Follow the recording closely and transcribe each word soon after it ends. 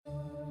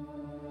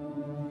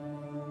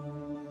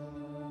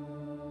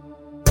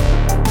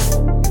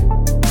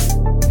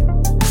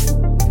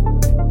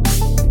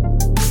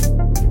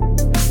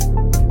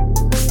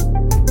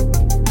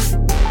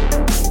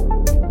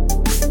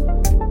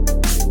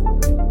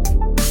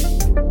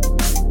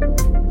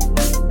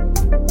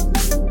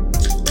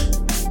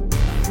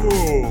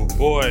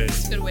boy.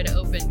 That's a good way to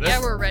open.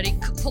 Yeah, we're ready.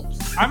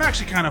 I'm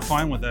actually kind of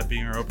fine with that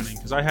being our opening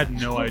because I had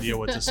no idea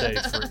what to say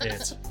for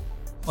it.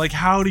 Like,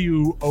 how do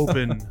you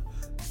open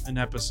an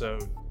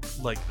episode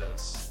like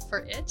this? For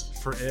it?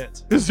 For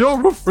it. Is your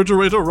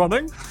refrigerator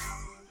running?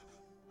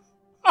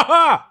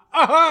 Aha!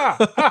 Aha!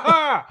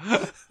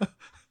 Aha!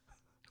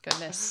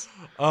 Goodness.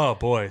 Oh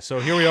boy. So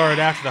here we are at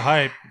After the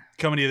Hype,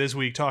 coming to you this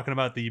week talking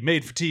about the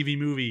made-for-TV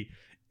movie,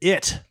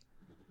 It.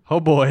 Oh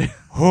boy.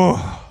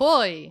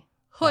 Boy.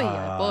 Boy,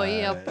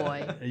 oh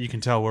boy. You can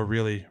tell we're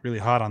really, really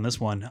hot on this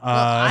one. Well,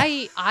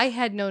 I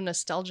had no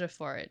nostalgia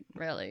for it,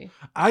 really.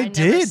 I never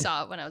did.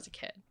 saw it when I was a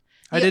kid.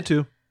 I did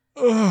too.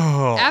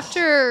 Oh.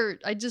 After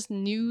I just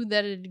knew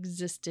that it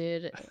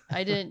existed,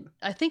 I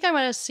think I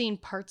might have seen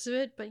parts of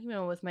it, but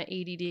with my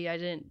ADD,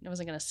 I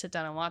wasn't going to sit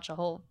down and watch a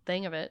whole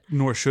thing of it.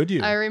 Nor should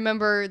you. I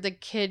remember the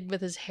kid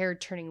with his hair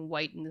turning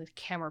white and the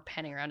camera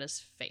panning around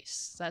his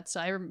face.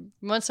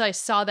 Once I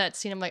saw that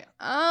scene, I'm like,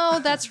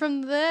 oh, that's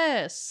from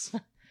this.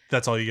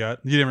 That's all you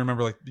got? You didn't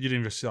remember, you didn't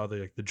even saw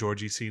the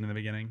Georgie scene in the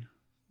beginning?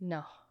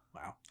 No.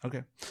 Wow.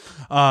 Okay.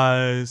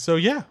 So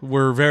yeah,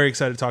 we're very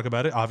excited to talk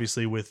about it.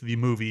 Obviously, with the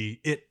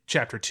movie It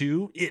Chapter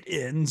 2, It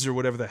Ends, or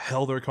whatever the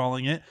hell they're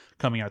calling it,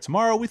 coming out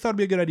tomorrow. We thought it'd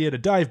be a good idea to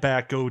dive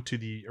back, go to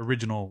the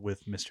original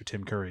with Mr.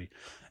 Tim Curry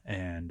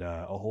and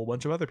a whole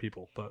bunch of other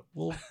people. But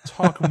we'll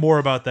talk more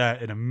about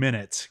that in a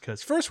minute,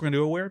 because first we're going to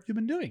do Where Have You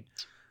Been Doing?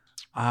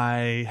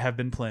 I have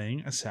been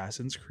playing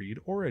Assassin's Creed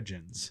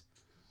Origins.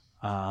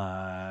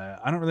 I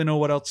don't really know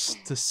what else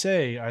to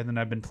say other than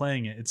I've been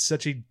playing it. It's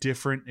such a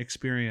different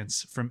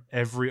experience from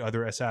every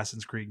other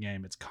Assassin's Creed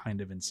game. It's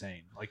kind of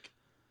insane.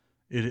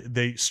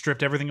 They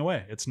stripped everything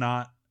away. It's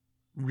not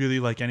really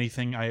like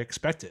anything I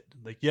expected.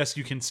 Yes,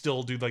 you can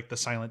still do the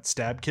silent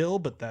stab kill,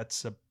 but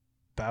that's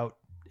about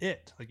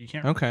it. You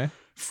can't. Okay.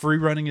 Free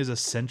running is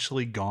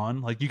essentially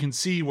gone. You can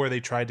see where they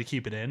tried to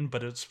keep it in,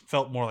 but it's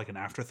felt more like an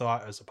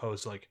afterthought as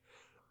opposed to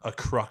a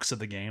crux of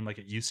the game like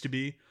it used to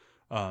be.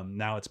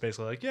 Now it's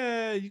basically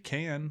yeah, you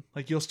can.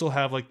 You'll still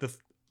have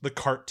the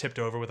cart tipped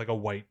over with a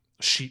white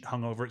sheet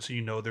hung over it,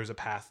 so there's a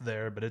path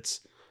there, but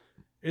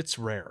it's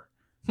rare.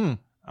 And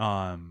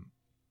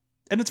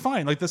it's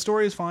fine. The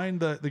story is fine.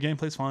 The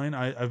gameplay's fine.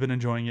 I've been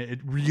enjoying it. It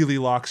really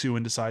locks you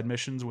into side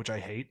missions, which I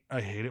hate.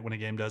 I hate it when a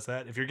game does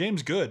that. If your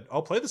game's good,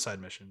 I'll play the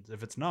side missions.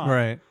 If it's not,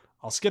 right,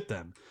 I'll skip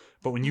them.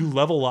 But when you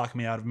level lock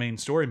me out of main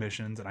story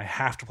missions and I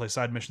have to play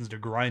side missions to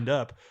grind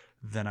up,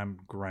 then I'm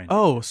grinding.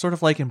 Oh, sort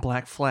of like in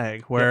Black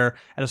Flag, where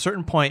at a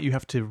certain point you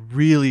have to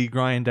really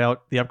grind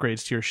out the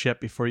upgrades to your ship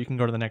before you can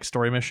go to the next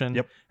story mission.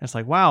 Yep. And it's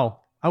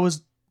wow,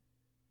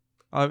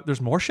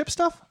 there's more ship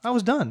stuff? I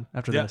was done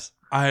after this.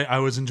 I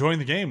was enjoying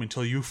the game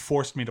until you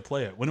forced me to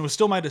play it. When it was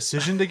still my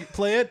decision to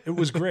play it, it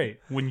was great.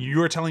 When you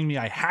were telling me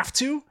I have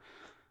to,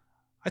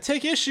 I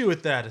take issue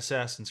with that,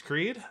 Assassin's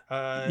Creed.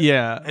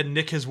 Yeah. And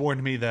Nick has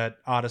warned me that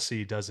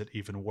Odyssey does it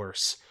even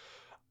worse.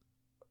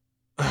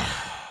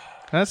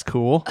 That's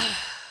cool.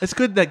 It's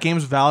good that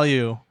games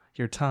value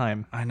your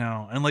time. I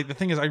know. And the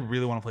thing is, I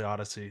really want to play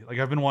Odyssey.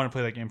 I've been wanting to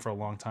play that game for a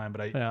long time,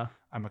 but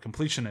I'm a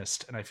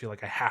completionist and I feel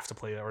like I have to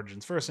play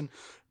Origins first. And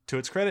to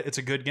its credit, it's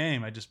a good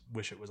game. I just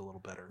wish it was a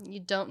little better.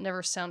 You don't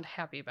never sound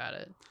happy about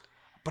it.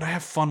 But I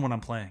have fun when I'm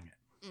playing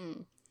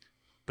it.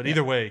 But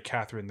either way,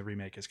 Catherine, the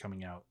remake, is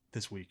coming out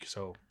this week.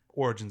 So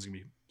Origins is going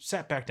to be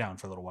sat back down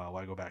for a little while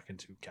I go back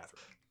into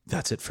Catherine.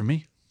 That's it for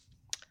me.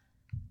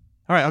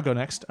 All right, I'll go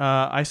next.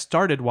 I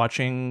started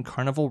watching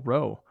Carnival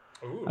Row.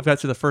 Ooh. I've got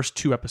through the first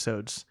 2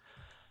 episodes,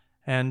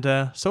 and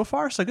so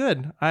far so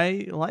good.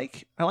 I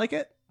like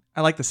it.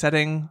 I like the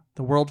setting.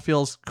 The world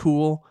feels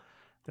cool.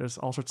 There's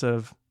all sorts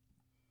of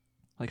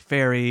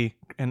fairy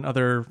and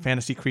other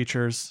fantasy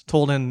creatures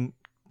told in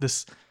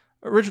this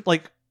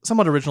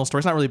somewhat original story.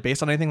 It's not really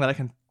based on anything that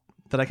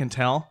I can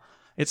tell.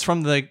 It's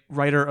from the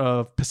writer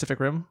of Pacific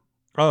Rim.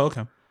 Oh,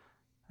 okay.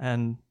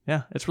 And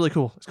yeah, it's really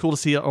cool. It's cool to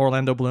see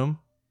Orlando Bloom.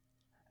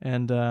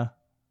 And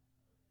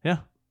yeah.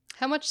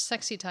 How much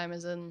sexy time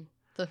is in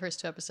the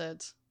first 2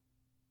 episodes?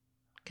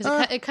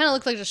 Because it kind of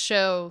looked like a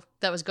show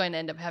that was going to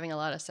end up having a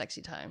lot of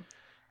sexy time.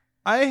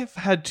 I've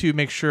had to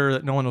make sure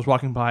that no one was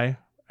walking by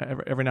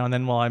every now and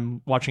then while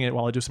I'm watching it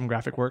while I do some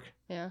graphic work.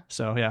 Yeah.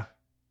 So yeah.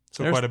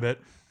 So quite a bit.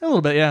 A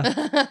little bit, yeah.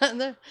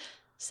 The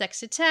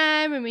sexy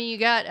time. I mean, you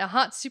got a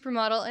hot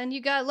supermodel and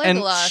you got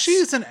Legolas. And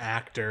she's an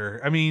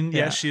actor. I mean,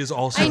 yes, she is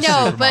also I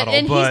know, a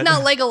supermodel, he's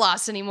not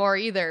Legolas anymore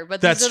either.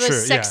 But these are the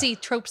sexy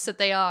tropes that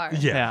they are.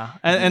 Yeah.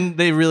 And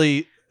they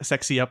really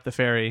sexy up the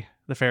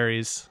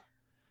fairies.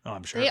 Oh,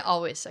 I'm sure. They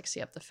always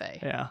sexy up the fae.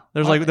 Yeah.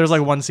 There's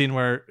one scene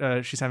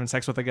where she's having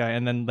sex with a guy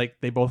and then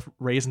they both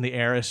raise in the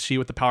air as she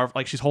with the power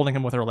of, she's holding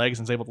him with her legs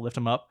and is able to lift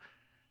him up.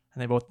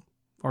 And they both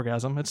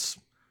orgasm. It's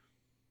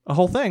a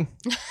whole thing.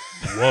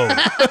 Whoa.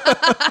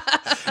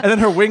 And then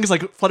her wings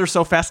flutter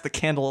so fast the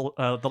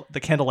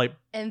candlelight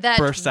and that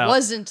bursts out.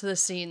 Wasn't the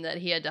scene that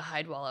he had to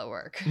hide while at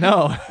work.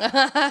 No.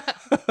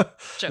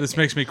 This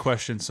makes me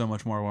question so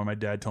much more why my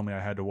dad told me I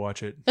had to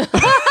watch it.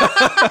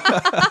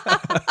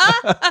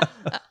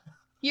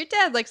 Your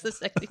dad likes the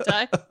sexy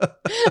time.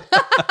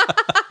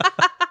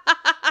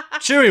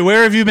 Chewie,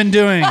 where have you been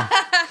doing?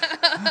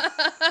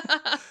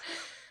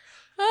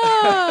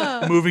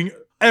 moving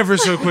ever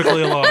so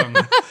quickly along.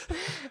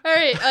 All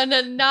right, on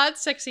a not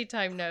sexy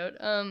time note,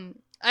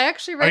 I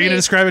actually read. Are you going to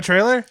describe a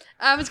trailer?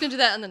 I was going to do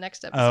that on the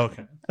next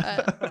episode.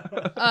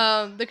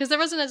 Oh, okay. Because there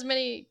wasn't as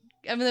many.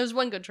 I mean, there was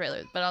one good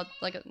trailer, but I'll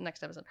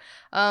next episode.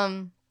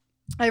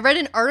 I read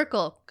an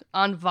article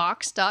on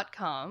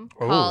Vox.com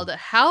called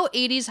 "How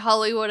 80s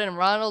Hollywood and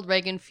Ronald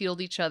Reagan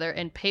Fueled Each Other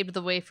and Paved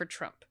the Way for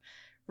Trump,"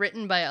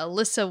 written by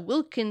Alyssa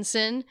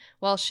Wilkinson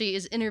while she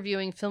is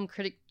interviewing film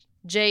critic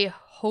Jay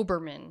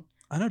Hoberman.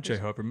 I know Jay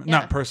Hoberman. Yeah.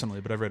 Not personally,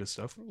 but I've read his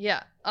stuff.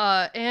 Yeah,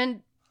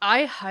 and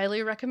I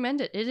highly recommend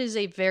it. It is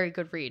a very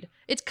good read.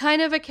 It's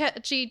kind of a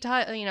catchy,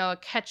 a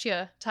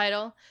catchy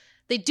title.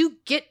 They do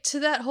get to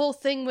that whole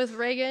thing with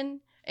Reagan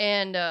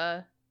and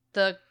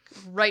the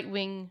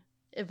right-wing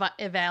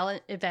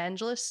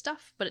evangelist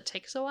stuff, but it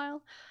takes a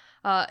while.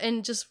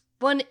 And just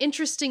one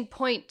interesting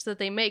point that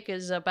they make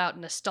is about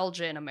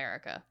nostalgia in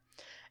America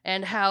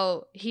and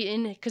how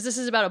because this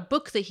is about a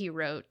book that he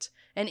wrote,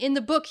 and in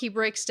the book he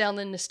breaks down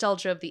the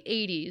nostalgia of the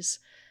 80s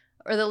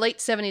or the late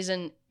 70s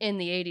and in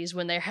the 80s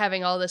when they're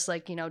having all this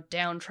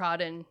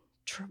downtrodden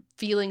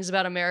feelings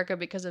about America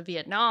because of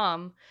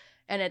Vietnam.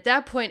 And at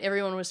that point,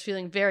 everyone was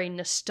feeling very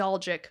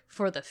nostalgic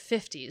for the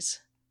 50s,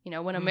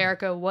 when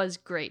America was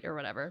great or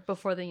whatever,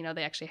 before they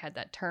actually had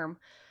that term.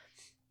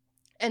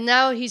 And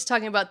now he's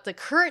talking about the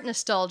current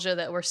nostalgia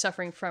that we're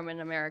suffering from in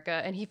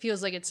America. And he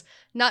feels like it's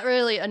not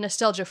really a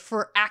nostalgia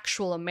for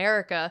actual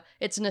America.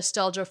 It's a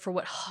nostalgia for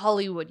what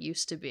Hollywood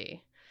used to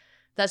be.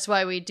 That's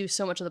why we do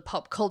so much of the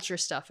pop culture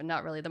stuff and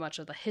not really much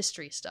of the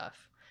history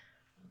stuff.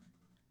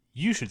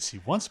 You should see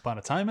Once Upon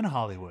a Time in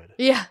Hollywood.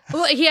 Yeah.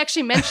 Well, he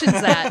actually mentions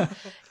that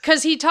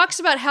because he talks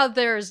about how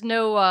there's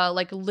no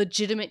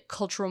legitimate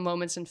cultural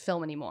moments in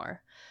film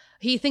anymore.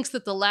 He thinks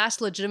that the last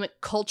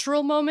legitimate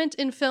cultural moment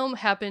in film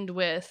happened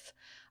with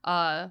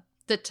I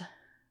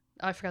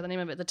forgot the name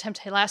of it.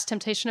 The Last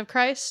Temptation of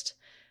Christ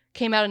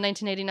came out in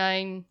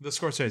 1989. The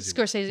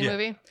Scorsese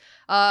Movie.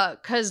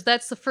 Because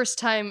that's the first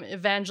time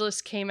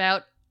evangelists came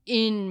out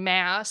in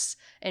mass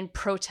and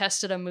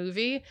protested a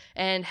movie,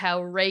 and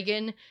how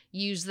Reagan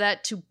used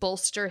that to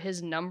bolster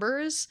his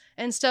numbers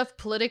and stuff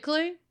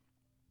politically.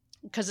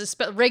 Because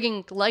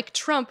Reagan, like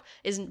Trump,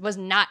 was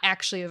not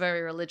actually a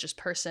very religious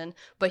person,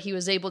 but he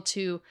was able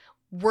to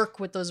work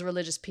with those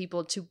religious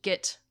people to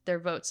get their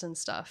votes and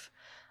stuff.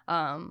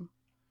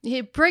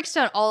 He breaks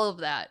down all of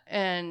that,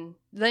 and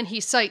then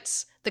he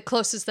cites the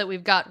closest that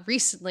we've got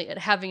recently at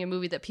having a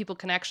movie that people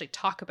can actually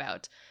talk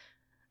about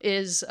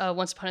is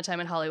Once Upon a Time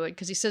in Hollywood,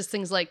 because he says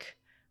things like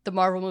the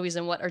Marvel movies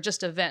and what are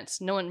just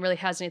events. No one really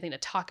has anything to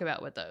talk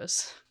about with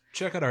those.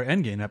 Check out our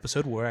Endgame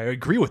episode where I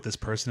agree with this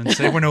person and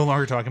say we're no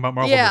longer talking about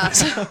Marvel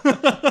movies.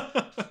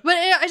 But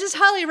I just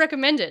highly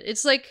recommend it.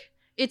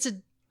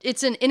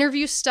 It's an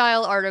interview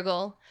style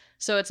article,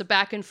 so it's a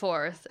back and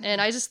forth.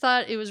 And I just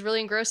thought it was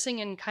really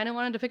engrossing and kind of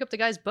wanted to pick up the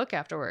guy's book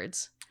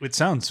afterwards. It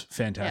sounds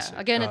fantastic.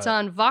 Yeah. Again, it's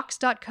on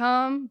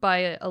Vox.com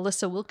by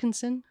Alyssa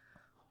Wilkinson.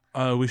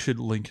 We should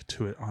link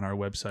to it on our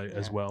website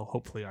as well.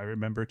 Hopefully I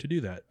remember to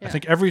do that. Yeah. I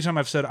think every time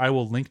I've said I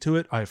will link to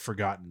it, I've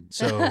forgotten.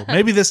 So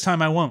maybe this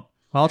time I won't.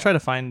 Well, I'll try to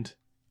find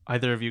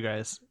either of you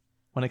guys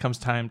when it comes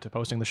time to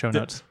posting the show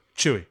notes.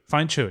 Chewy.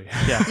 Find Chewy.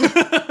 Yeah.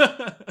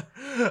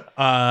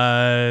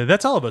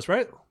 That's all of us,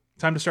 right?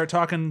 Time to start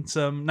talking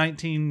some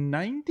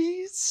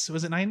 1990s.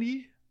 Was it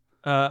 90?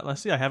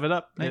 Let's see. I have it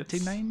up.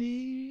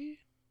 1990?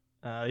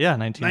 Yeah,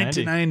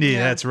 1990. 1990, Yeah.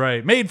 That's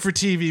right. Made for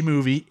TV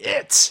movie,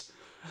 It.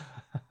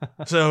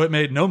 So it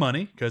made no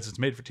money because it's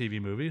made for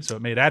TV movie. So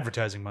it made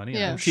advertising money.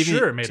 Yeah. I'm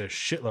sure it made a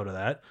shitload of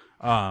that.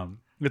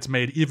 It's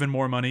made even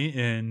more money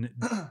in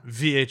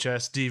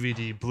VHS,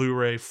 DVD,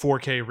 Blu-ray,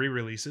 4K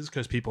re-releases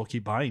because people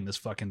keep buying this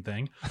fucking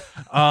thing.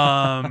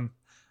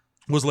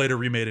 Was later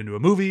remade into a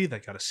movie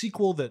that got a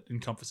sequel that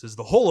encompasses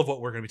the whole of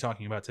what we're going to be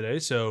talking about today.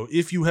 So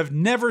if you have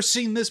never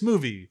seen this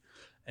movie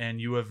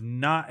and you're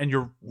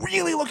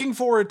really looking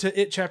forward to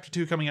It Chapter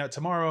 2 coming out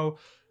tomorrow,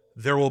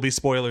 there will be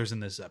spoilers in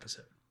this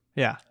episode.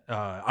 Yeah.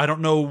 I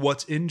don't know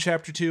what's in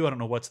Chapter 2. I don't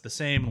know what's the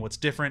same and what's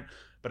different,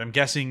 but I'm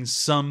guessing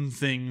some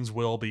things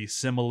will be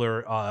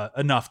similar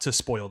enough to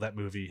spoil that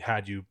movie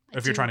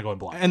if you're trying to go in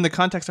blind. And the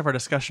context of our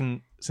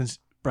discussion, since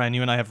Brian,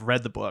 you and I have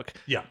read the book,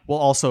 Yeah. will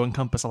also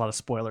encompass a lot of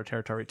spoiler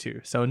territory too.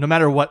 So no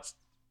matter what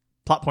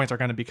plot points are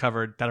going to be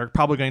covered, that are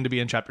probably going to be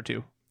in Chapter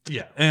 2.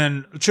 Yeah,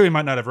 and Chewy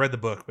might not have read the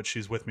book, but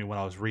she's with me when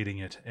I was reading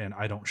it, and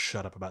I don't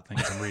shut up about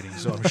things I'm reading,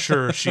 so I'm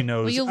sure she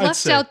knows. Well, you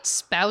left out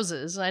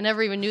spouses. I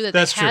never even knew that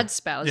they had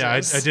spouses. Yeah,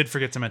 I did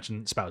forget to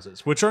mention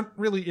spouses, which aren't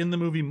really in the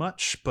movie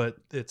much, but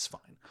it's fine.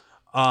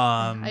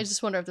 I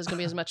just wonder if there's going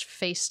to be as much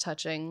face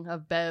touching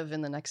of Bev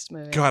in the next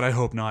movie. God, I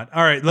hope not.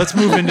 All right, let's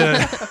move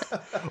into...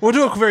 We'll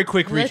do a very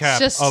quick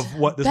recap of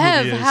what this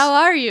Bev, movie is. how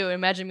are you?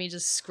 Imagine me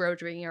just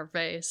scrounging her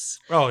face.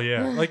 Oh,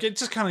 yeah. Like, it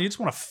just kind of... You just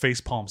want to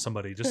facepalm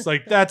somebody. Just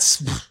like,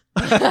 that's...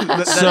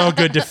 so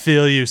good to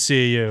feel you,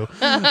 see you.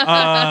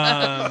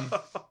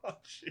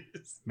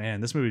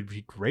 Man, this movie would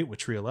be great with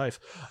Tree of Life.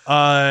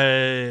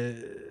 God,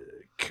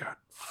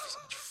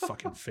 such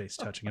fucking face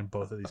touching in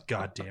both of these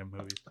goddamn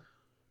movies.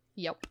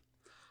 Yep.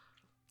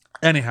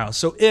 Anyhow,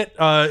 so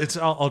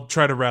I'll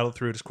try to rattle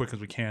through it as quick as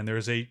we can. There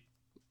is a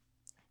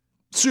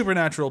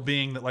supernatural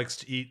being that likes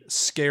to eat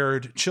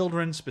scared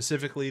children.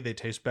 Specifically, they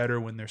taste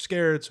better when they're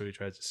scared, so he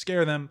tries to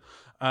scare them.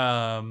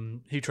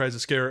 He tries to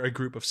scare a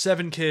group of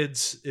 7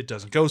 kids. It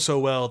doesn't go so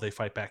well. They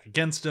fight back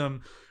against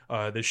him.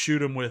 They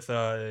shoot him with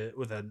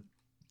a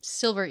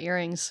Silver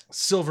earrings.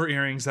 silver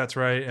earrings. That's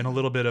right, and a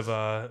little bit of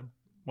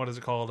what is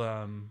it called?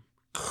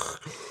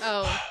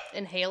 Oh,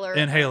 inhaler.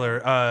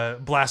 Inhaler.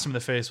 Blast him in the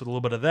face with a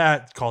little bit of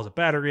that. Calls it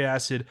battery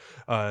acid.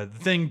 The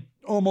thing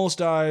almost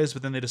dies,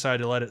 but then they decide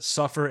to let it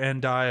suffer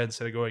and die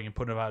instead of going and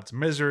putting it out its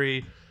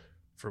misery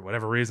for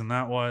whatever reason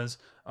that was.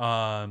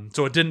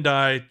 So it didn't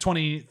die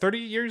 30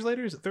 years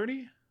later. Is it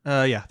 30?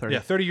 Yeah, 30. Yeah,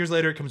 30 years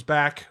later it comes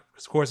back.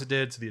 Of course it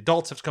did. So the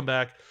adults have to come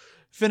back,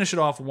 finish it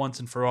off once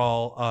and for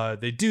all.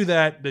 They do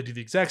that. They do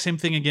the exact same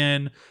thing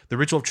again. The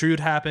ritual of Trude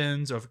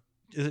happens.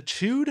 Is it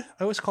Chewed?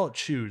 I always call it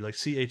Chewed, like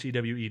Chewed.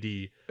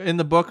 In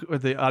the book or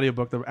the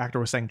audiobook, the actor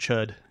was saying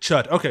Chud.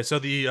 Chud. Okay, so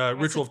the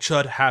ritual of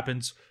Chud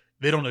happens.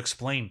 They don't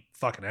explain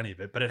fucking any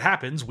of it, but it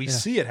happens. We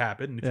see it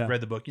happen. And if you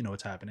read the book, you know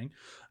what's happening.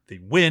 They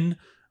win.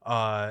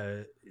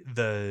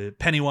 The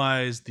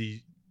Pennywise,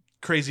 the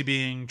crazy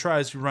being,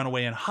 tries to run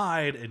away and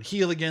hide and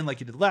heal again like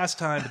he did last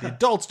time, but the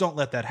adults don't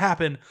let that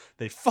happen.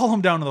 They follow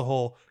him down to the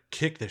hole,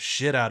 kick the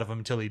shit out of him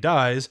until he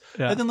dies,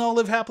 and then they'll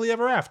live happily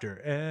ever after.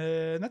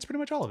 And that's pretty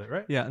much all of it,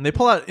 right? Yeah, and they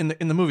pull out in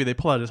the movie. They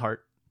pull out his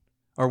heart,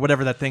 or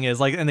whatever that thing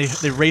is, like, and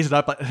they raise it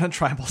up like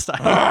tribal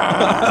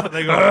style.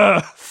 They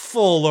go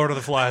full Lord of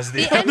the Flies.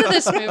 The end of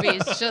this movie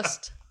is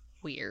just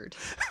weird.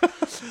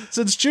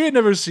 Since Chewie had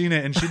never seen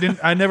it, and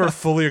I never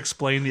fully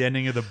explained the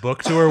ending of the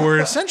book to her, where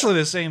essentially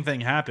the same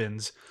thing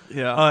happens.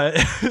 Yeah.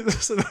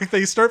 So like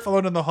they start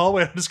following in the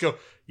hallway, and I just go,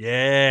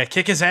 "Yeah,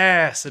 kick his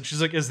ass." And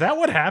she's like, "Is that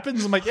what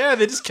happens?" I'm like, "Yeah,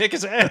 they just kick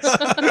his ass."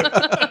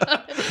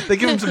 They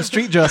give him some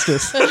street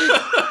justice. And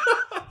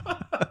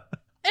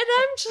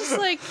I'm just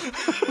like,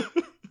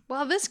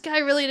 wow, this guy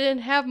really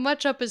didn't have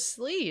much up his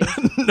sleeve.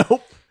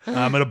 Nope.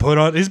 I'm gonna put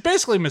on. He's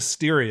basically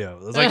Mysterio.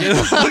 It's like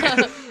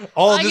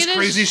all Like, this it is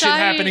crazy shit shiny,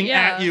 happening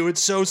yeah. at you. It's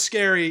so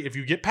scary. If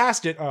you get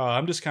past it,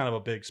 I'm just kind of a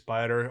big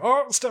spider.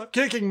 Oh, stop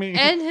kicking me!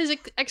 And his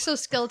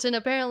exoskeleton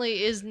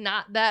apparently is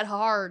not that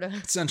hard.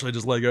 Essentially,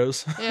 just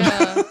Legos.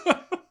 Yeah.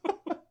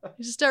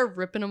 You just start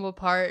ripping him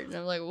apart, and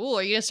I'm like, "Ooh,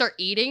 are you gonna start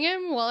eating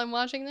him while I'm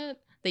watching that?"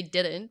 They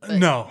didn't. But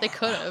No, they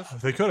could have.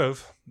 They could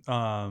have.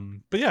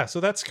 But yeah, so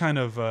that's kind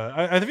of.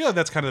 I feel like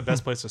that's kind of the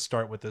best place to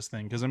start with this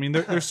thing, because I mean,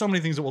 there's so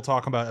many things that we'll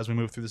talk about as we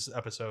move through this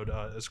episode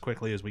as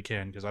quickly as we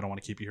can, because I don't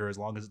want to keep you here as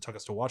long as it took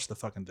us to watch the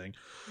fucking thing.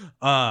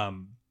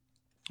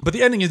 But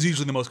the ending is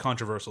usually the most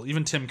controversial.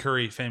 Even Tim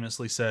Curry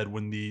famously said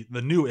when the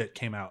new It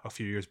came out a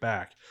few years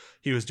back,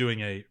 he was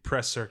doing a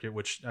press circuit,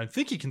 which I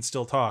think he can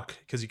still talk,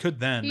 because he could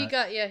then. He's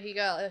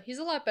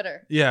a lot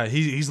better. Yeah,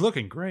 he's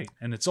looking great,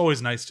 and it's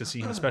always nice to see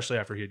him, especially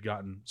after he had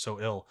gotten so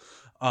ill.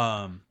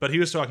 But he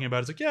was talking about,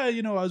 it's like, yeah,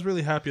 I was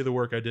really happy with the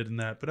work I did in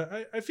that,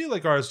 but I feel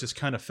like ours just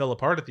kind of fell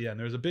apart at the end.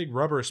 There was a big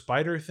rubber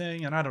spider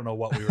thing, and I don't know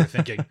what we were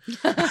thinking.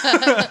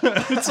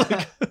 It's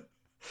like,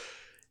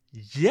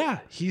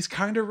 yeah, he's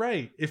kind of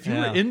right. If you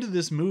were into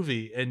this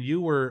movie and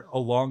you were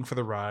along for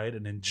the ride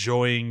and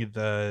enjoying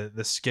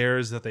the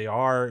scares that they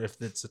are,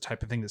 if it's the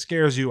type of thing that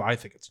scares you, I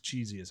think it's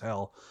cheesy as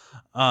hell.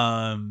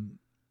 I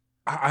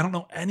don't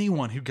know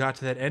anyone who got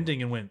to that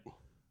ending and went,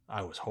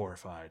 I was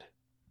horrified.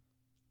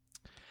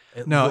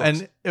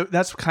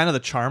 That's kind of the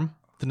charm,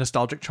 the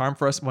nostalgic charm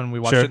for us when we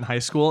watched it in high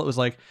school. It was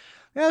like,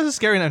 yeah, this is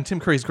scary, and Tim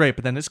Curry's great,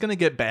 but then it's going to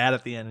get bad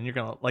at the end, and you're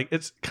going to, like,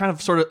 it's kind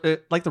of sort of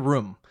like The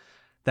Room.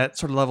 That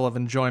sort of level of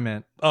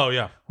enjoyment. Oh,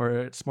 yeah.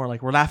 Where it's more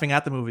like we're laughing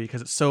at the movie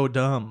because it's so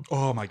dumb.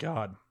 Oh, my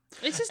God.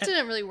 It just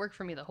didn't really work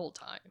for me the whole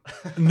time.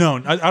 No,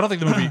 I don't think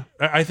the movie...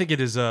 I think it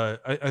is...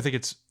 I think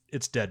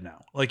it's dead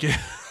now. Like,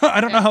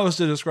 I don't know how else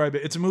to describe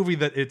it. It's a movie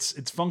that its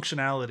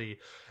functionality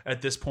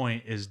at this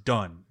point is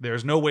done.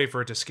 There's no way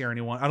for it to scare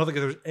anyone. I don't think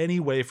there's any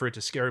way for it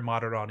to scare a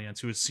modern audience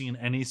who has seen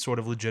any sort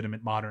of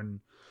legitimate modern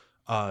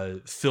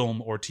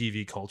film or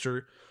TV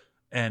culture.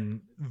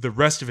 And the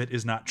rest of it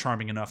is not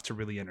charming enough to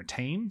really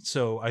entertain.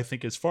 So I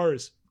think as far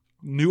as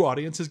new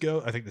audiences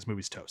go, I think this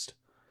movie's toast.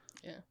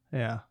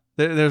 Yeah.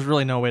 There's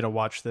really no way to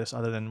watch this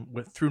other than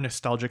through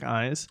nostalgic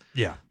eyes.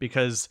 Yeah.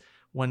 Because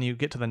when you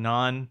get to the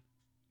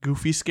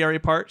non-goofy scary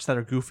parts that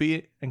are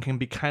goofy and can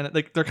be kind of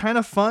like, they're kind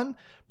of fun,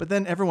 but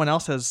then everyone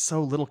else has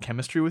so little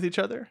chemistry with each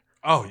other.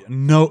 Oh, yeah.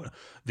 No,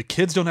 the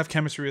kids don't have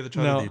chemistry with each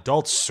other. No. The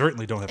adults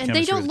certainly don't have And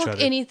chemistry they don't with each look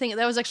other. anything.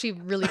 That was actually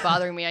really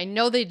bothering me. I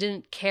know they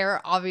didn't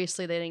care.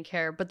 Obviously, they didn't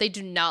care, but they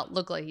do not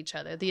look like each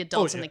other, the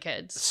adults and the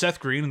kids.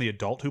 Seth Green and the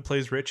adult who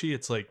plays Richie,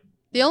 it's like...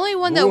 The only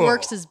one that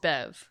works is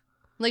Bev.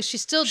 Like, she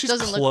still she's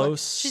doesn't close. look like...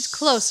 She's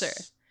closer.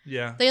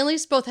 Yeah. They at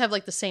least both have,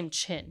 like, the same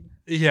chin.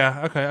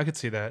 Yeah, okay, I could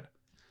see that.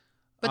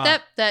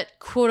 But that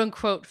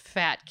quote-unquote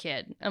fat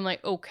kid, I'm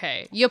like,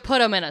 okay, you put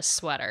him in a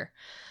sweater.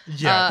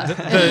 Yeah,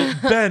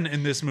 the Ben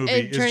in this movie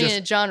And is turning just...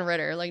 into John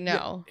Ritter, like,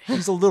 no.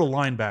 He's a little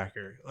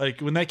linebacker. Like,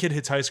 when that kid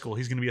hits high school,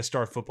 he's going to be a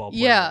star football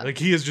player. Yeah. Like,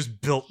 he is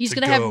just built He's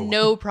to going to go. have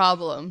no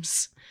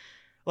problems.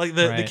 Like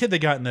the Right. kid they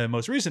got in the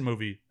most recent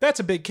movie,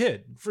 that's a big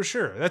kid for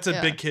sure. That's a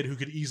Yeah. big kid who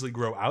could easily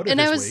grow out of And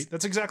I his was- weight.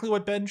 That's exactly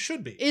what Ben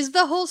should be. Is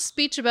the whole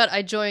speech about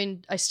I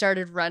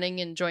started running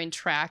and joined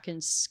track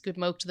and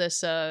smoked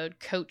this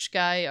coach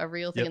guy a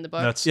real thing Yep, in the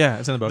book? That's Yeah,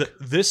 it's in the book.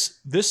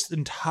 this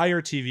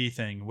entire TV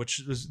thing, which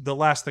is the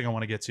last thing I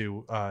want to get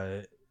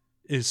to,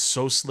 is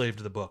so slave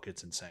to the book.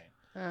 It's insane.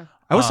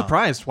 I was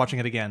surprised watching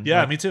it again.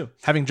 Yeah, Like, me too.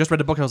 having just read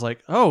the book, I was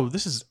like, oh,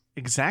 this is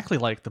exactly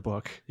like the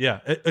book. Yeah,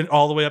 and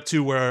all the way up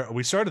to where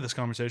we started this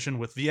conversation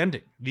with the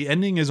ending. The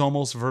ending is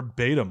almost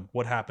verbatim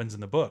what happens in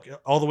the book.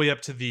 All the way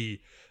up to the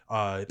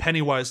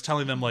Pennywise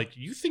telling them, like,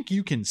 you think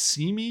you can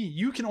see me?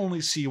 You can only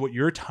see what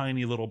your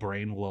tiny little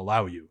brain will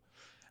allow you.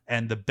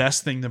 And the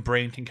best thing the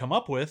brain can come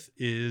up with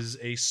is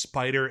a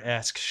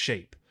spider-esque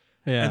shape.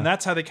 Yeah. And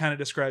that's how they kind of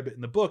describe it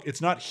in the book.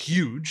 It's not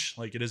huge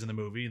like it is in the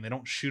movie, and they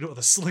don't shoot it with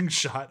a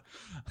slingshot.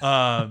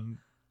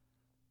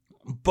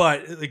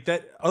 But like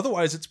that,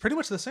 otherwise it's pretty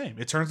much the same.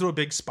 It turns into a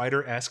big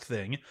spider-esque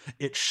thing.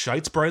 It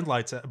shites bright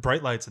lights at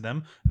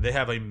them. They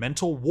have a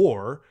mental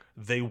war.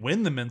 They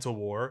win the mental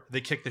war.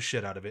 They kick the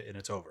shit out of it, and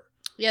it's over.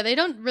 Yeah, they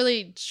don't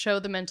really show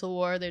the mental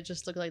war. They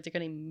just look like they're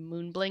getting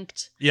moon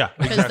blinked Yeah,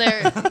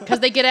 because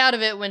they get out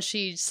of it when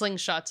she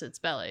slingshots its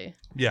belly.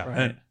 yeah.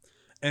 Right.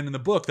 And in the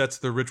book, that's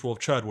the ritual of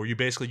Chud, where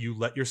you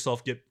let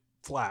yourself get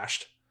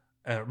flashed,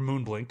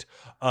 moon blinked,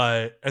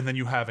 and then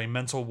you have a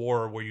mental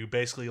war where you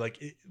basically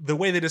the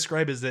way they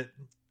describe is that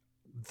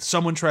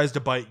someone tries to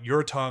bite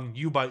your tongue,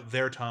 you bite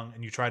their tongue,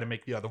 and you try to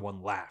make the other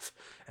one laugh.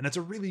 And it's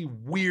a really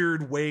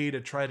weird way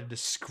to try to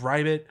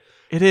describe it.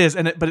 It is,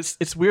 but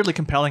it's weirdly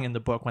compelling in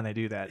the book when they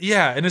do that.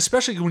 Yeah, and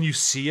especially when you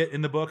see it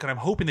in the book, and I'm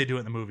hoping they do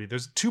it in the movie.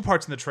 There's 2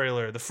 parts in the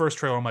trailer. The first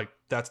trailer, I'm like,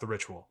 that's the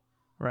ritual.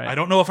 Right. I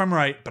don't know if I'm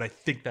right, but I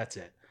think that's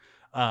it.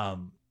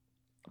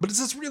 But it's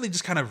this really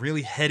just kind of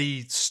really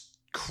heady,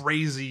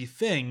 crazy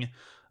thing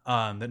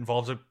that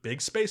involves a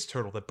big space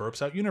turtle that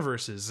burps out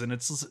universes, and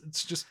it's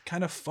just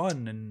kind of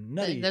fun and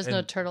nutty. There's no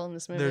and turtle in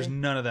this movie. There's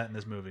none of that in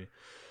this movie.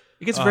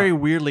 It gets very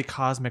weirdly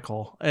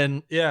cosmical,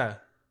 and Yeah.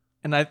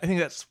 I think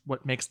that's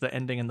what makes the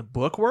ending in the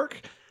book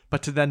work.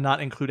 But to then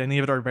not include any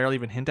of it or barely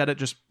even hint at it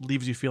just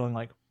leaves you feeling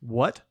like,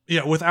 what?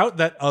 Yeah, without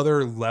that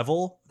other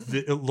level,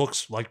 it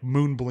looks like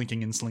moon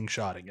blinking and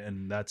slingshotting,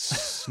 and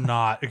that's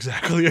not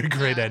exactly a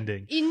great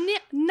ending.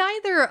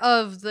 Neither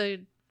of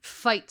the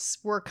fights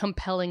were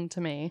compelling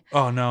to me.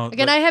 Oh no!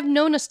 Again, I have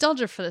no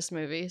nostalgia for this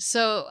movie,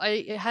 so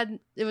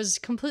it was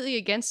completely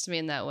against me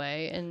in that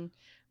way. And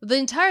the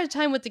entire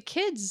time with the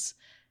kids,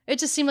 it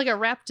just seemed like it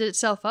wrapped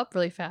itself up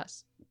really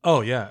fast.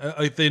 Oh yeah,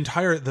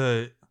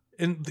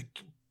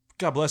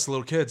 God bless the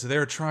little kids.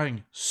 They're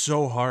trying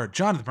so hard.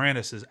 Jonathan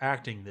Brandis is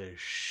acting the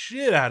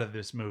shit out of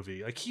this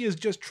movie. Like, he is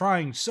just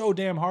trying so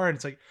damn hard.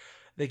 It's like,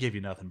 they gave you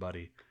nothing,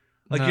 buddy.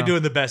 Like, No. you're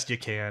doing the best you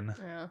can.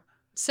 Yeah.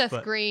 Seth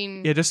But-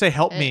 Green. Yeah, just say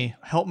help me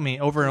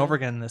over and over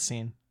again in this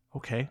scene.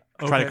 Okay.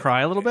 Try to Okay. cry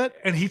a little bit.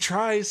 And he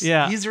tries.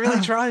 Yeah. He's really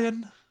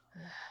trying.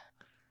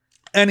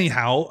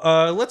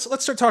 Anyhow, let's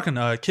start talking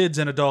kids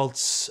and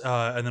adults,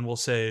 and then we'll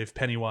save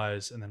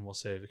Pennywise, and then we'll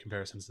save the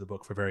comparisons to the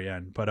book for very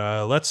end. But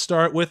let's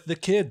start with the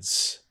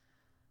kids.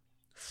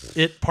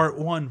 It Part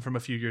 1 from a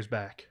few years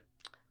back.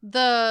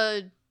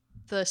 The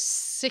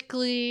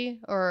sickly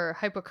or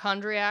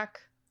hypochondriac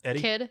Eddie?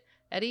 kid,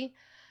 Eddie.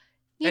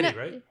 Eddie,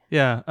 right?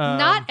 Yeah.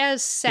 Not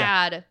as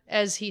sad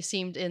as he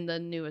seemed in the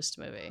newest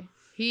movie.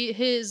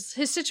 His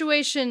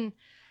situation,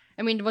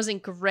 I mean,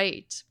 wasn't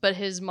great, but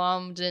his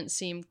mom didn't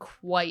seem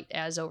quite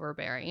as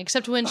overbearing,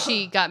 except when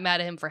she got mad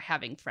at him for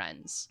having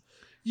friends.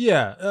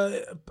 Yeah,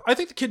 I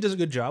think the kid does a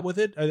good job with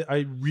it.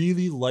 I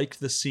really liked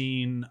the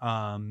scene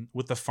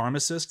with the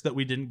pharmacist that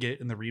we didn't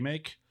get in the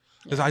remake,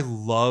 because I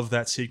love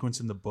that sequence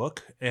in the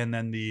book, and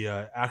then the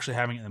actually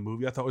having it in the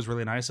movie I thought was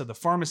really nice. Of the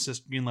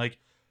pharmacist being like,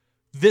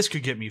 this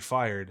could get me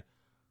fired,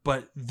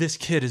 but this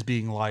kid is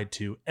being lied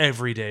to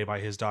every day by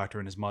his doctor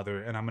and his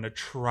mother, and I'm going to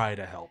try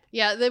to help.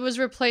 Yeah, it was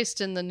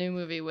replaced in the new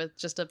movie with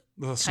just a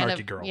The kind snarky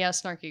of girl.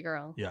 snarky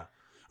girl. Yeah.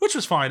 Which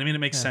was fine. I mean, it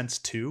makes Yeah. sense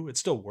too. It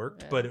still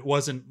worked, Yeah. but it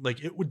wasn't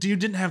like you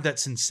didn't have that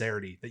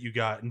sincerity that you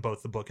got in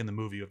both the book and the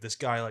movie of this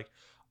guy. Like,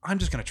 I'm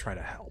just going to try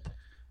to help.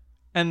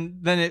 And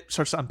then it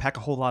starts to unpack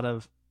a whole lot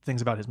of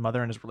things about his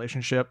mother and his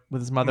relationship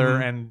with his mother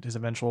Mhm. and his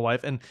eventual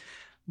wife. And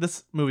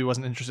this movie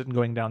wasn't interested in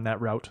going down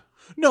that route.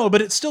 No,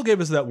 but it still gave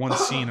us that one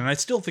scene, and I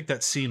still think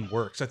that scene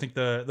works. I think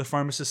the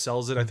pharmacist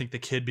sells it. I think the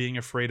kid being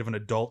afraid of an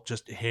adult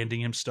just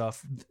handing him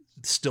stuff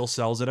still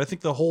sells it. I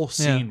think the whole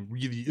scene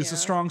really is a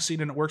strong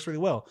scene, and it works really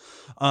well.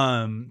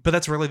 But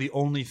that's really the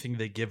only thing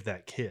they give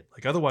that kid.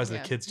 Like, otherwise, the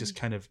Yeah. kid's just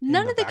kind of in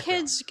None of the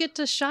background. kids get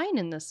to shine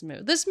in this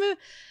movie. This movie,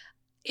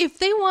 if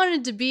they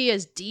wanted to be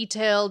as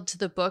detailed to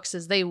the books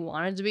as they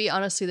wanted to be,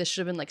 honestly, this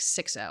should have been like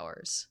 6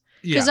 hours.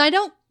 Because I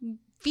don't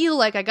feel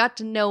like I got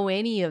to know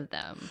any of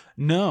them.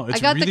 No, it's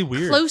I got really the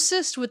weird.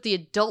 closest with the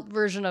adult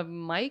version of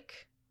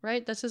Mike,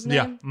 right? That's his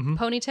Yeah, name? mhm.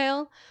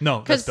 Ponytail? No,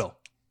 that's 'Cause- Bill.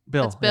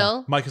 Bill. That's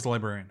Bill? Mike is the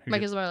librarian.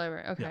 Mike is the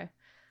library. Okay.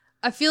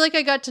 I feel like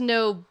I got to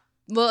know,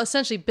 well,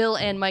 essentially Bill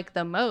and Mike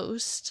the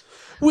most.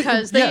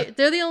 Because they're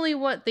the only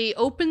one. They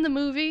open the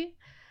movie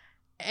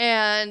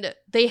and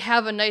they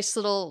have a nice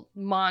little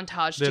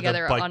montage They had the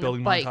together bike on a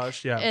building bike.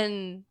 montage,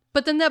 yeah.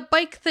 But then that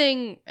bike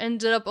thing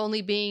ended up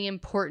only being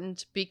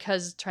important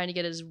because trying to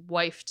get his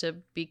wife to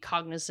be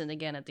cognizant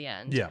again at the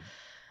end. Yeah.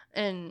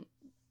 And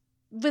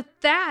with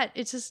that,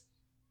 it's just,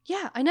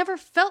 yeah, I never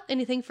felt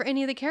anything for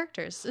any of the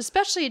characters,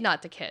 especially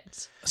not the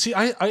kids. See,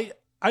 I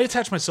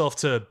attached myself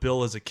to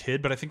Bill as a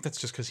kid, but I think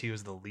that's just because he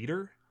was the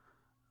leader.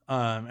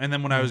 And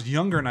then when I was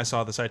younger and I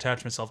saw this, I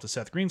attached myself to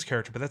Seth Green's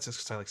character, but that's just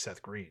because I like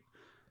Seth Green.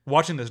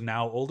 Watching this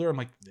now older, I'm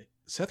like,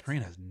 Seth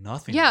Green has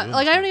nothing to do with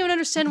Like, this I don't movie. even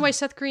understand why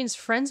Seth Green's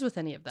friends with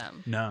any of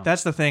them. No.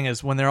 That's the thing,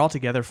 is when they're all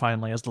together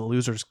finally as the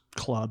losers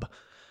club,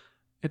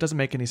 it doesn't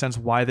make any sense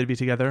why they'd be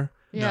together.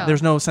 Yeah.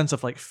 There's no sense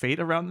of like fate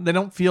around them. They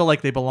don't feel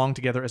like they belong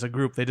together as a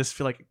group. They just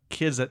feel like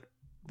kids that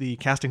the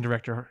casting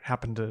director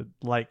happened to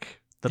like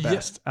the Yeah.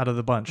 best out of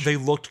the bunch. They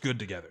looked good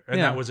together, and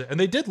Yeah. that was it. And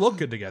they did look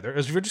good together.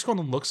 As if you're just going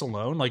on looks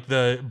alone, like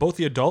both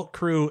the adult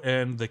crew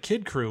and the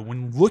kid crew,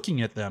 when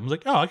looking at them, I was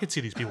like, oh, I could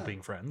see these people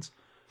being friends.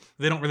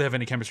 They don't really have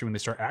any chemistry when they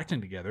start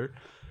acting together.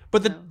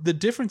 But the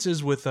difference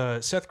is with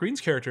Seth Green's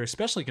character,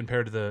 especially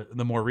compared to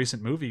the more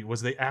recent movie,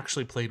 was they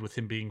actually played with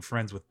him being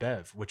friends with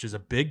Bev, which is a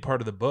big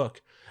part of the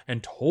book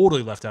and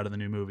totally left out of the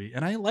new movie.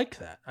 And I like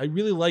that. I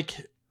really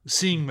like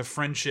seeing the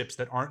friendships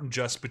that aren't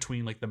just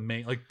between like the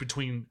main, like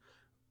between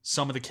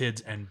some of the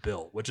kids and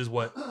Bill, which is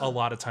what a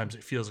lot of times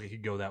it feels like it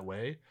could go that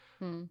way.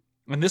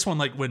 And this one,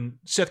 like when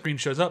Seth Green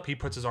shows up, he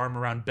puts his arm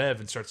around Bev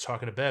and starts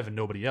talking to Bev and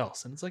nobody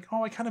else. And it's like,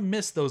 oh, I kind of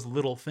miss those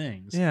little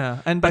things.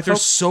 yeah, and But they're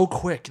so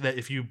quick that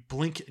if you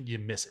blink, you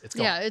miss it. It's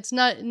gone. Yeah, it's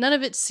not, none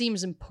of it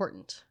seems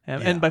important.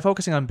 and by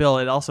focusing on Bill,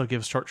 it also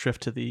gives short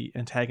shrift to the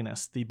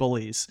antagonists, the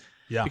bullies.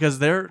 Yeah. Because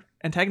their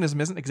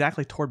antagonism isn't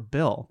exactly toward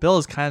Bill. Bill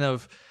is kind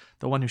of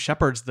the one who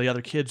shepherds the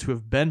other kids who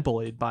have been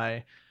bullied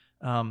by,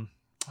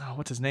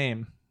 what's his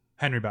name?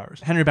 Henry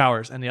Bowers, Henry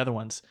Bowers and the other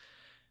ones.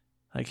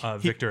 Like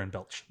Victor and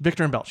Belch.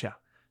 Victor and Belch, yeah.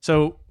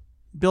 So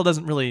Bill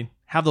doesn't really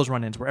have those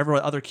run-ins where every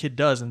other kid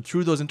does, and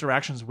through those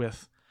interactions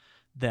with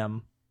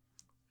them,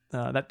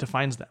 that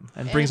defines them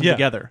and brings them Yeah.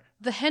 together.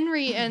 The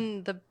Henry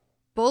and the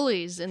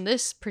bullies in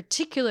this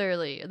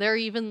particularly, they're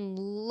even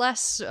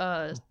less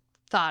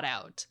thought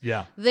out.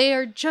 Yeah. They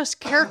are just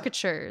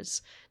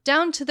caricatures,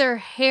 down to their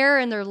hair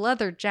and their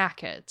leather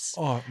jackets.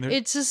 Oh,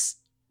 It's just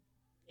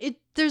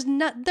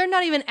they're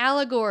not even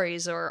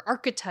allegories or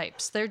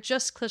archetypes. They're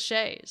just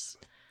cliches.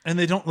 and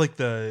they don't like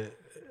the.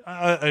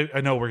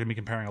 I know we're gonna be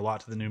comparing a lot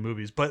to the new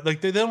movies, but like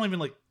they don't even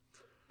like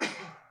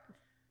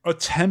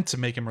attempt to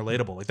make him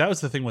relatable. Like that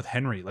was the thing with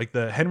Henry. Like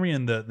the Henry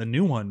in the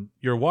new one,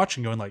 you're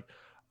watching going like,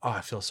 oh,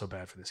 I feel so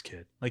bad for this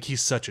kid. Like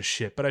he's such a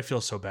shit, but I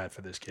feel so bad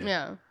for this kid.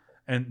 Yeah.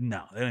 And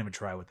no, they don't even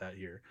try with that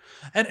here.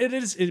 And it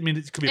is. I mean,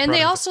 it could be. A And they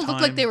product of also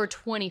look like time. they were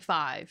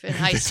 25 in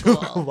high They school.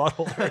 look a lot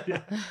older.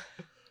 Yeah.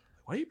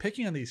 Why are you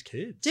picking on these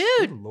kids, Dude,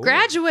 Good Lord.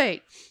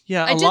 graduate.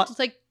 Yeah, I a did lot.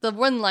 like the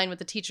one line with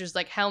the teachers,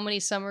 like, how many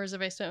summers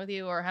have I spent with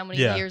you, or how many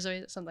Yeah. years,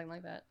 or something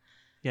like that.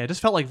 Yeah, it just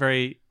felt like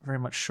very, very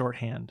much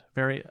shorthand.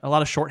 A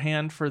lot of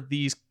shorthand for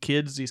these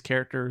kids, these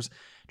characters,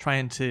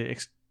 trying to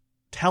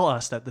tell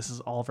us that this is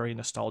all very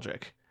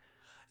nostalgic.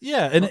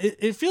 Yeah, and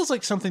it feels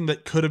like something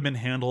that could have been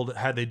handled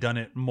had they done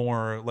it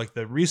more like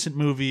the recent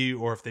movie,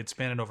 or if they'd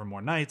spanned it over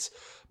more nights.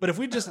 But if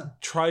we just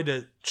tried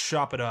to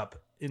chop it up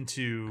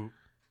into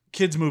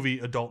kids movie,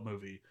 adult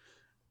movie,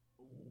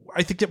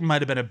 I think it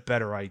might have been a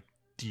better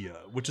idea,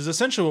 which is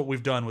essentially what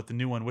we've done with the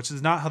new one, which is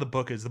not how the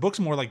book is. The book's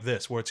more like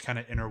this, where it's kind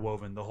of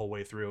interwoven the whole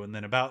way through, and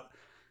then about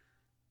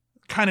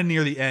kind of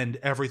near the end,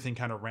 everything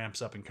kind of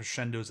ramps up and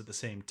crescendos at the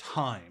same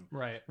time.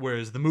 Right.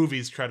 Whereas the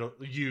movies try to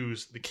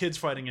use the kids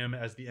fighting him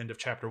as the end of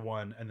chapter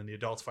 1, and then the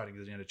adults fighting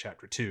at the end of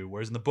chapter 2.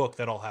 Whereas in the book,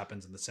 that all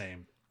happens in the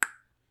same.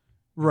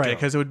 Right, Go.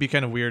 because it would be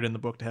kind of weird in the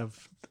book to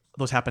have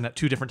those happen at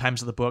two different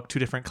times of the book, two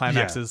different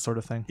climaxes, sort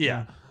of thing.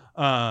 Yeah.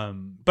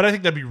 But I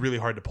think that'd be really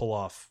hard to pull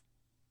off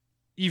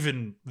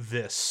even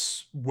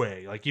this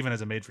way, like even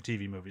as a made for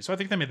TV movie. So I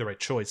think they made the right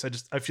choice.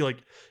 I feel like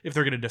if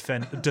they're going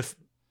to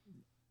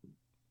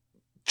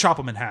chop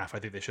them in half, I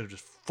think they should have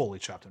just fully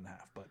chopped them in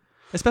half. But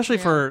Especially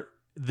Yeah. for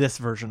this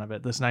version of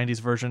it, this 90s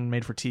version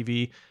made for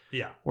TV,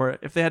 yeah, where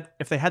if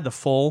they had the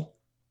full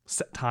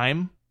set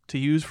time to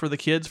use for the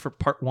kids for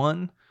part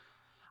 1,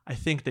 I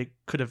think they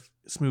could have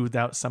smoothed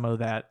out some of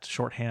that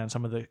shorthand,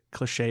 some of the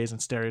cliches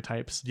and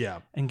stereotypes, yeah,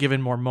 and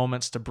given more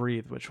moments to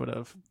breathe, which would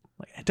have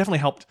definitely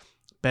helped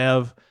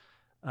Bev,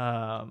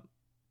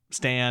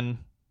 Stan,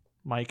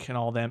 Mike, and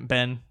all them,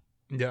 Ben,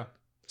 yeah.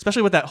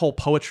 especially with that whole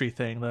poetry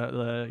thing.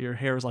 The your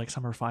hair is like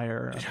summer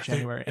fire,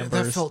 January That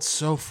embers. felt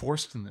so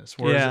forced in this,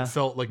 whereas Yeah. it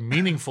felt like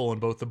meaningful in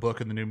both the book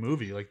and the new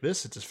movie. Like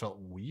this, it just felt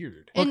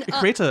weird. Well, And, it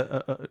creates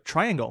a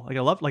triangle,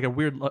 like a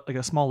weird, like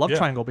a small love Yeah.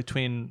 triangle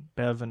between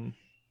Bev and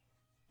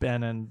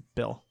Ben and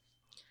Bill.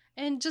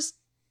 And just,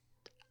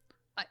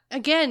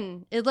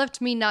 again, it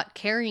left me not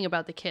caring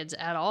about the kids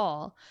at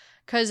all.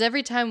 Because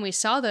every time we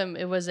saw them,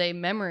 it was a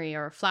memory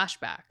or a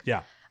flashback.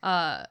 Yeah.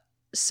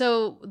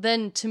 So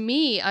then to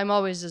me, I'm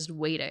always just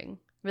waiting.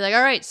 We're like,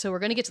 all right, so we're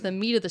going to get to the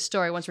meat of the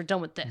story once we're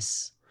done with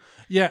this.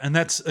 Yeah, and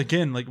that's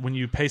again like when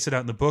you pace it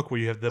out in the book where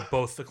you have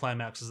both the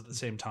climaxes at the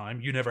same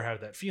time, you never have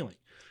that feeling.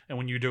 And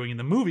when you're doing in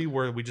the movie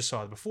where we just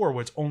saw it before,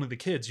 where it's only the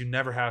kids, you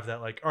never have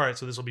that like, all right,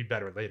 so this will be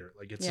better later.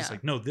 Like it's just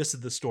like, no, this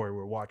is the story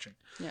we're watching.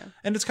 Yeah.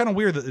 And it's kind of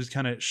weird that it's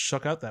kind of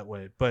shook out that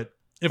way. But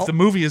if the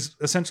movie is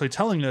essentially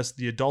telling us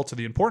the adults are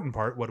the important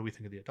part, what do we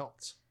think of the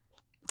adults?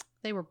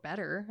 They were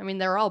better. I mean,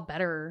 they're all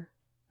better.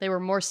 They were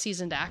more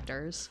seasoned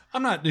actors.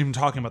 I'm not even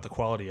talking about the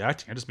quality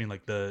acting. I just mean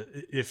like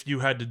if you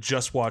had to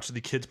just watch the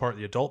kids part,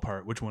 the adult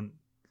part, which one,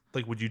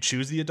 like, would you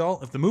choose the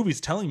adult? If the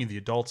movie's telling you the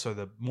adults are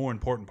the more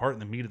important part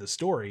and the meat of the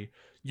story,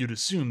 you'd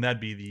assume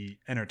that'd be the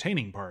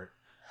entertaining part.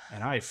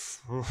 And I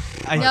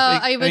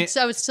would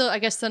still, I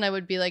guess then I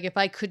would be like, if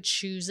I could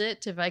choose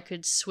it, if I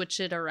could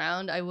switch it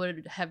around, I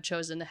would have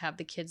chosen to have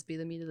the kids be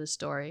the meat of the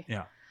story.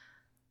 Yeah.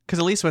 Because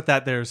at least with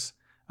that, there's,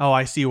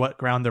 I see what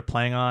ground they're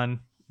playing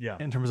on. Yeah.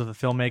 In terms of the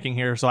filmmaking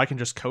here, so I can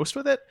just coast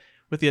with it.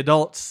 With the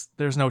adults,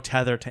 there's no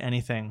tether to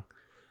anything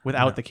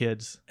without the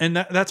kids. And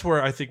that's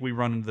where I think we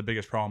run into the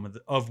biggest problem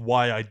of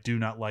why I do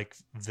not like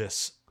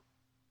this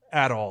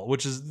at all,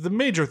 which is the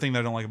major thing that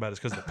I don't like about it is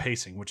because of the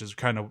pacing, which is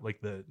kind of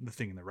like the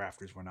thing in the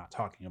rafters we're not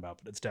talking about,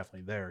 but it's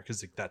definitely there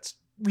because that's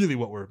really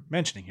what we're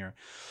mentioning here.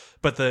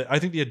 But I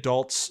think the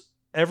adults,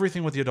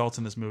 everything with the adults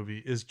in this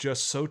movie is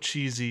just so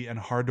cheesy and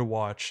hard to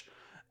watch.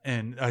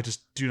 And I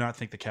just do not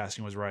think the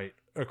casting was right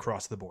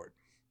across the board.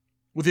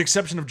 With the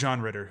exception of John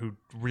Ritter, who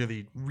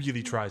really,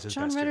 really tries his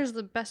best. John Ritter's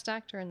the best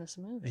actor in this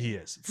movie. He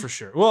is, for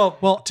sure.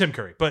 Well, Tim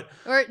Curry, but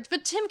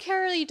Tim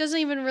Curry doesn't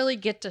even really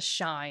get to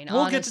shine.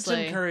 We'll honestly. get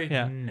to Tim Curry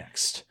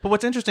next. But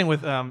what's interesting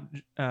with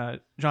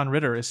John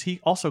Ritter is he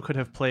also could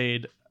have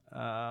played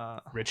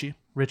Richie.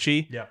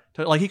 Yeah,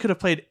 like he could have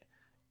played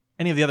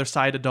any of the other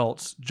side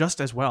adults just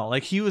as well.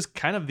 Like he was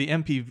kind of the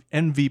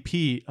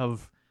MVP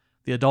of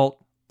the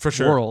adult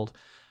world.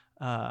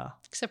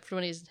 Except for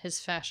when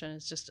his fashion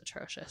is just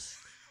atrocious.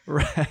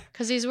 Right.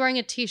 Because he's wearing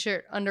a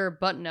t-shirt under a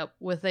button-up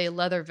with a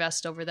leather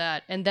vest over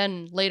that, and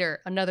then later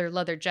another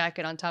leather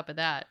jacket on top of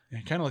that.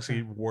 It kind of looks like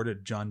he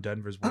warded John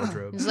Denver's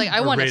wardrobe. He's like, I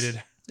want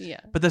rated.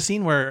 Yeah. But the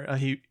scene where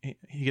he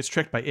gets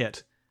tricked by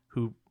It,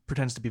 who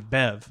pretends to be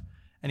Bev,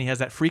 and he has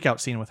that freak out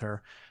scene with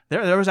her.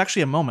 There was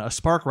actually a moment, a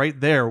spark right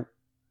there,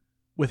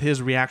 with his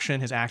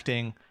reaction, his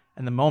acting,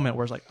 and the moment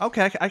where it's like,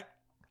 okay,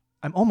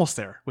 I'm almost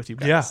there with you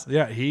guys.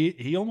 Yeah.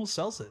 He almost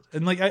sells it,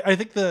 and like I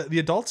think the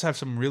adults have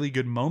some really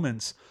good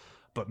moments.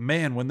 But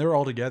man, when they're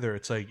all together,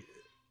 it's like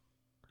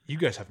you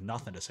guys have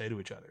nothing to say to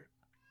each other.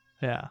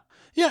 Yeah.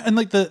 Yeah, and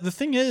like the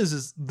thing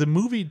is the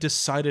movie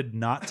decided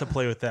not to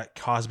play with that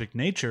cosmic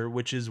nature,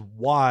 which is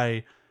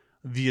why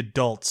the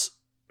adults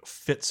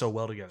fit so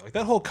well together. Like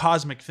that whole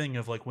cosmic thing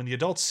of like when the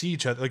adults see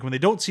each other, like when they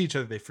don't see each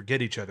other, they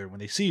forget each other. When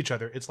they see each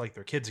other, it's like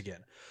they're kids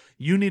again.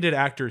 You needed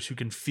actors who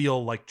can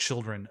feel like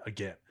children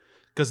again.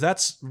 Because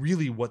that's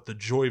really what the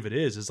joy of it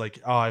is like,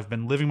 oh, I've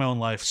been living my own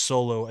life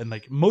solo. And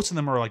like most of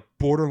them are like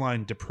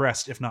borderline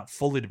depressed, if not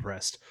fully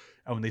depressed.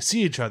 And when they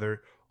see each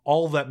other,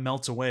 all of that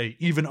melts away,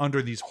 even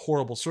under these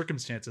horrible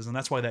circumstances. And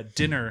that's why that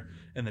dinner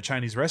in the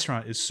Chinese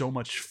restaurant is so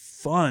much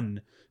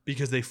fun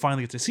because they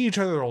finally get to see each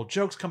other. Their old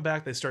jokes come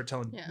back. They start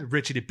telling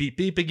Richie to beep,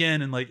 beep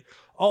again. And like,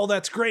 oh,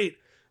 that's great.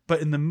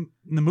 But in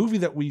the movie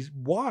that we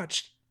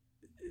watched,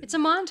 it's a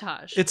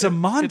montage. It's a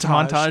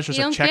montage. There's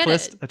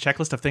a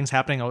checklist of things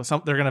happening. They're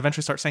going to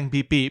eventually start saying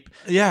beep beep.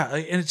 Yeah,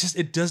 and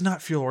it does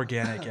not feel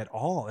organic at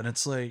all. And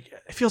it's like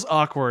it feels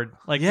awkward.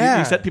 Like you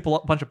set a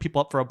bunch of people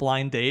up for a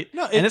blind date,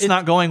 and it's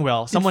not going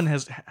well. Someone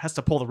has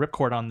to pull the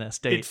ripcord on this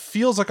date. It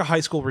feels like a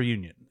high school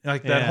reunion.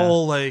 Like that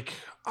whole like,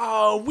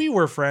 oh, we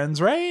were friends,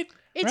 right?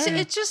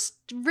 It just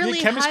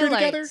really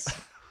highlights.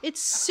 It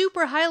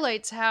super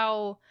highlights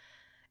how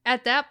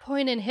at that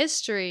point in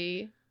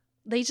history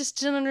they just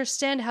didn't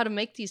understand how to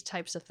make these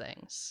types of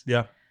things.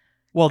 Yeah.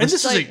 Well, this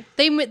is like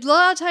a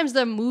lot of times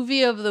the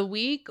movie of the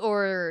week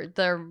or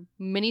the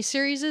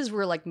miniseries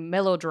were like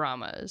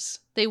melodramas.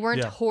 They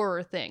weren't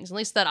horror things, at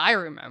least that I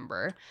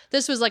remember.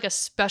 This was like a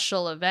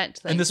special event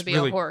thing to be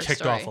a horror story. And this really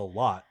kicked off a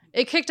lot.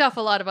 It kicked off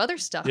a lot of other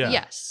stuff. Yeah.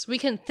 Yes, we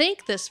can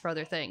thank this for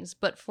other things,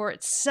 but for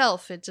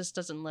itself, it just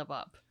doesn't live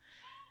up.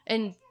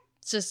 And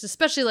just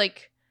especially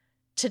like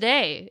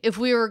today, if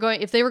they were going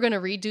to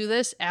redo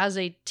this as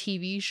a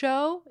TV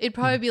show, it'd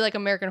probably be like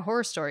American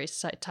Horror Story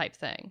type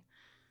thing.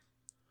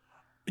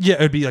 Yeah,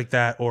 it'd be like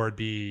that, or it'd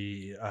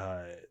be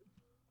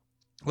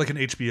like an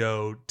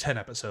HBO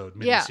 10-episode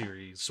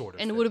miniseries sort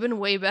of. And thing. It would have been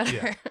way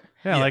better.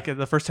 Yeah, like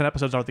the first 10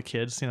 episodes are the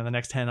kids. The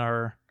next 10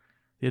 are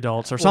the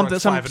adults, or something.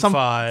 Like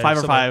five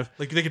or five.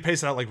 Like they could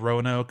pace it out like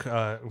Roanoke.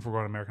 If we're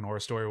going American Horror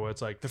Story, where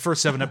it's like the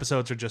first 7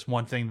 episodes are just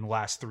one thing, and the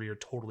last 3 are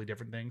totally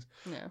different things.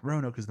 Yeah.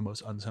 Roanoke is the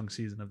most unsung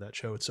season of that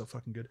show. It's so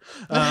fucking good.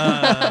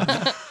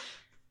 But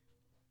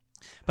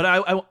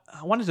I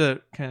wanted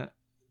to kind of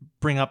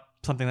bring up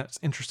something that's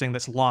interesting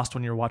that's lost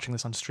when you're watching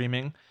this on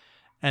streaming,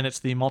 and it's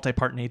the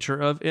multi-part nature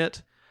of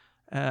it.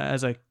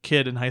 As a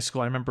kid in high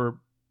school, I remember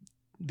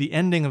the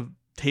ending of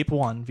tape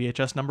 1,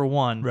 VHS number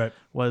 1,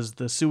 was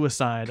the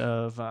suicide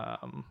of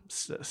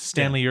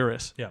Stanley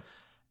Uris. Yeah.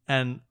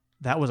 And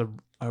that was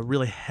a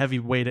really heavy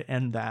way to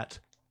end that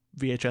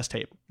VHS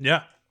tape.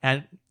 Yeah.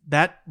 And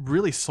that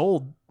really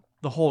sold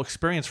the whole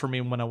experience for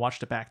me when I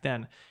watched it back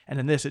then. And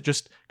in this, it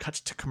just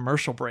cuts to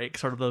commercial break,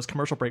 sort of those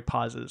commercial break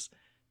pauses.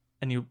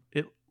 And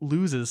it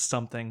loses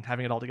something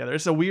having it all together.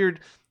 It's a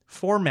weird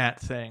format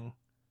thing.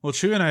 Well,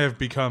 Chew and I have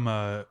become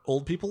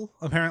old people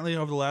apparently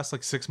over the last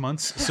 6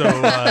 months. So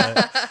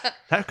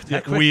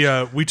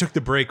we took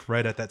the break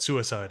right at that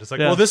suicide. It's like,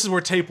 well, this is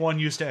where tape 1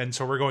 used to end,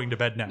 so we're going to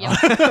bed now. Yep.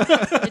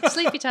 It's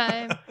sleepy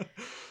time.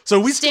 So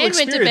we Stan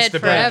still went to experienced bed the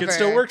break. forever. It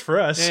still worked for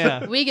us.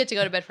 Yeah. We get to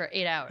go to bed for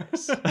 8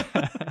 hours.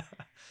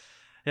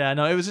 Yeah,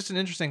 no, it was just an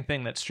interesting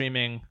thing that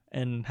streaming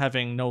and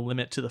having no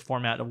limit to the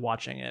format of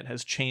watching it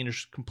has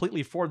changed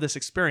completely for this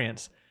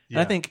experience. And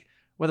I think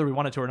whether we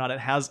wanted to or not, it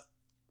has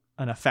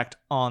an effect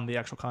on the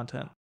actual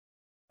content.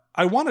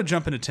 I want to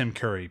jump into Tim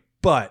Curry,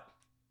 but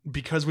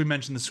because we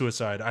mentioned the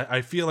suicide,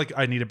 I feel like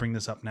I need to bring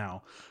this up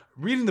now.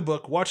 Reading the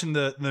book, watching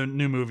the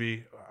new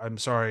movie, I'm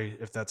sorry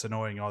if that's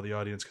annoying all the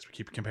audience because we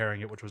keep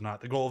comparing it, which was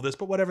not the goal of this,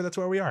 but whatever, that's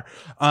where we are.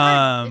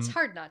 It's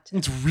hard not to.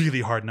 It's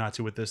really hard not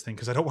to with this thing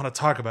because I don't want to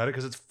talk about it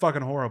because it's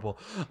fucking horrible.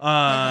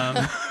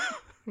 But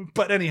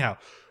anyhow,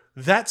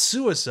 that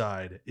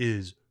suicide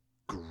is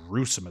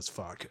gruesome as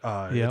fuck.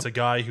 It's a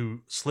guy who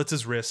slits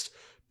his wrist,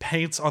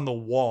 paints on the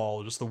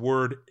wall just the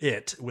word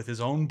 "it" with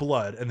his own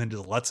blood, and then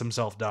just lets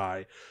himself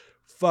die.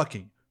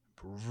 Fucking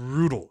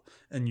brutal.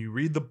 And you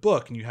read the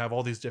book and you have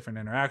all these different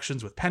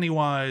interactions with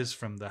Pennywise,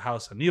 from the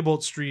house on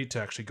Newbolt Street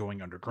to actually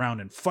going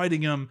underground and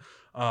fighting him,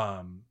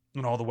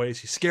 in all the ways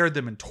he scared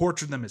them and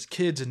tortured them as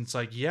kids. And it's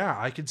like, yeah,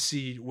 I could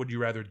see, would you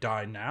rather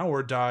die now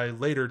or die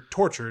later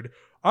tortured?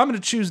 I'm going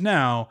to choose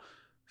now.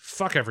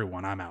 Fuck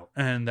everyone, I'm out.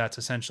 And that's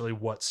essentially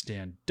what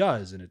Stan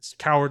does. And it's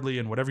cowardly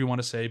and whatever you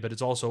want to say, but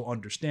it's also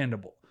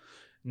understandable.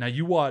 Now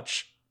you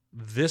watch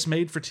this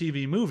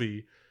made-for-TV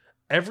movie,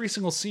 every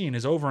single scene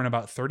is over in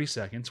about 30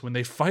 seconds. When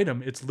they fight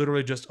him, it's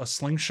literally just a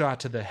slingshot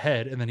to the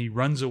head and then he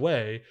runs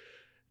away.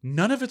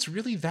 None of it's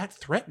really that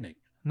threatening.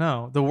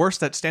 No, the worst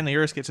that Stanley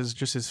Uris gets is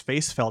just his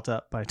face felt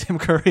up by Tim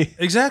Curry.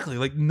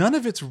 Exactly. None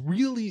of it's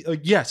really...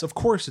 yes, of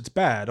course it's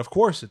bad. Of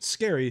course it's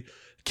scary.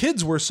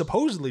 Kids were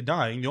supposedly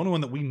dying. The only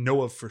one that we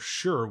know of for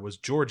sure was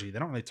Georgie. They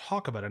don't really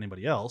talk about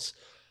anybody else.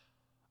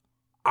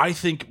 I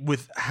think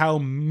with how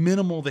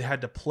minimal they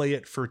had to play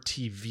it for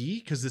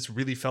TV, because this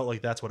really felt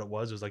like that's what it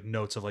was. It was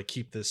notes of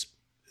keep this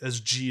as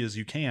G as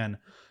you can.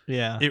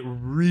 Yeah. It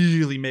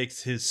really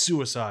makes his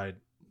suicide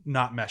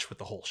not mesh with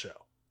the whole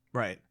show.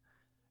 Right.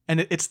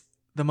 And it's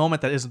the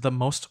moment that is the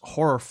most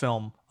horror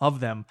film of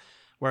them,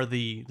 where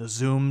the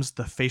zooms,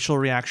 the facial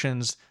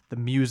reactions, the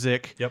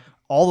music,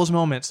 all those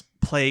moments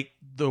play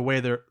the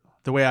way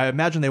I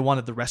imagine they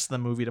wanted the rest of the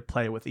movie to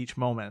play with each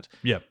moment.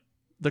 Yep.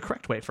 The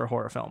correct way for a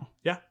horror film.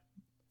 Yeah.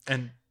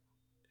 And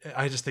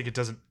I just think it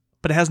doesn't...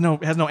 But it has no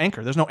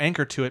anchor. There's no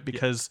anchor to it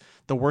because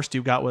the worst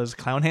you got was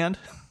Clown Hand.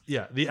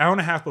 Yeah, the hour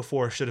and a half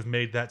before should have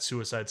made that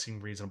suicide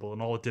seem reasonable,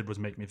 and all it did was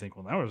make me think,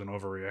 well, that was an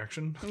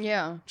overreaction.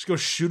 Yeah. Just go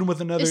shoot him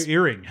with another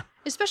earring.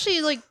 Especially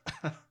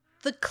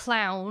the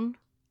clown,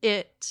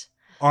 it.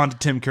 On to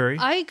Tim Curry.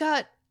 I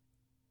got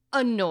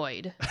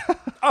annoyed.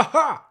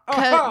 Aha!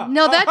 Aha!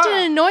 No, that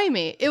didn't annoy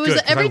me. It was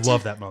Good, every I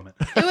love that moment.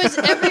 It was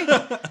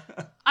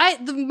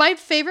my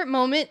favorite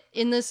moment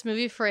in this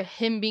movie for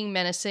him being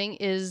menacing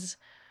is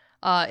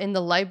in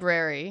the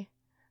library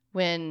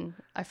when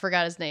I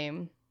forgot his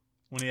name.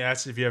 When he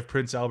asks if you have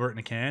Prince Albert in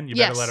a can, you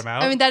better let him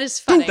out. I mean, that is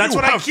funny. That's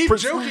what I keep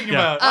joking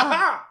about.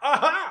 Aha!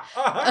 Aha!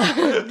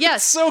 Aha!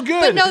 Yes. So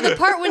good. But no, the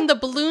part when the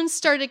balloons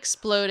start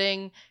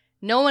exploding,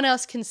 no one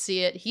else can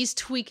see it. He's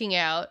tweaking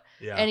out.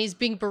 Yeah. And he's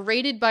being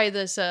berated by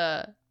this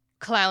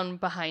clown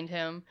behind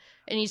him.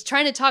 And he's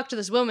trying to talk to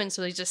this woman,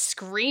 so he's just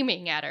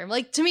screaming at her.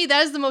 To me,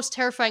 that is the most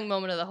terrifying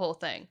moment of the whole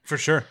thing. For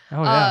sure.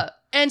 Oh, yeah.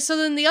 And so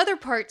then the other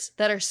parts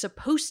that are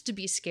supposed to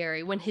be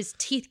scary, when his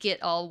teeth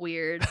get all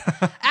weird,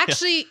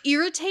 actually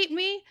irritate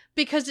me,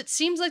 because it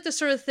seems like the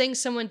sort of thing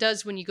someone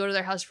does when you go to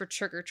their house for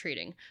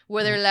trick-or-treating,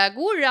 where they're like,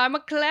 ooh, I'm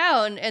a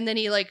clown. And then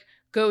he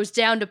goes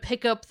down to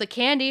pick up the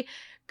candy,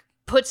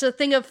 puts a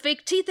thing of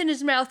fake teeth in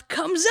his mouth,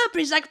 comes up, and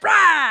he's like,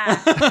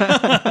 brah!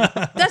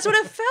 That's what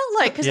it felt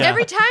like. Because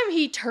every time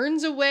he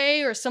turns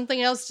away or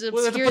something else obscures...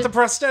 Well, they have to put the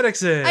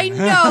prosthetics in. I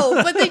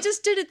know, but they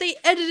just did it. They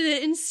edited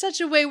it in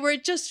such a way where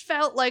it just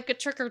felt like a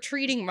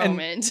trick-or-treating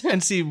moment.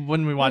 And see,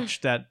 when we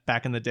watched that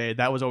back in the day,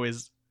 that was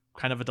always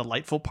kind of a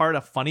delightful part,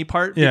 a funny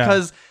part,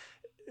 because...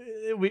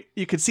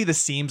 you could see the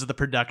seams of the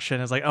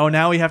production. It's like, oh,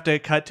 now we have to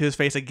cut to his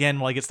face again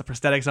while he gets the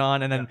prosthetics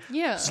on, and then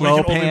slow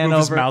he can pan only move over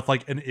his mouth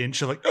an inch.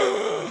 You're like,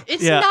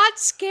 it's not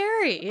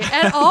scary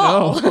at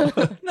all.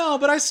 No,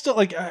 but I still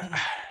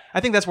I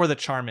think that's where the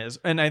charm is,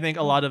 and I think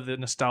a lot of the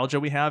nostalgia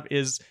we have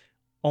is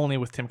only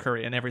with Tim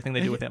Curry and everything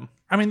they do with him.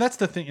 I mean, that's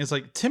the thing. Is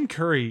Tim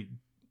Curry.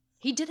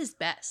 He did his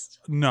best.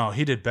 No,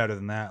 he did better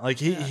than that.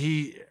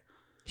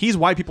 He's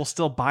why people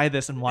still buy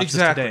this and watch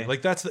this today.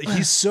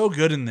 He's so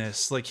good in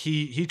this.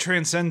 He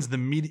transcends the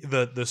media,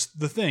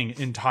 the thing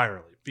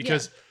entirely,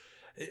 because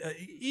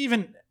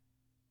even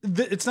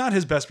It's not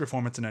his best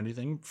performance in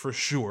anything, for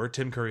sure.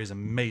 Tim Curry is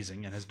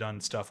amazing and has done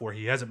stuff where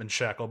he hasn't been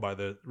shackled by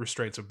the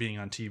restraints of being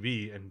on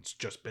TV and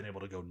just been able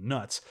to go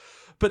nuts.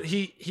 But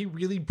he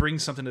really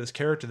brings something to this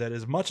character that,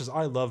 as much as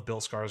I love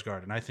Bill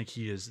Skarsgård and I think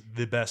he is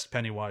the best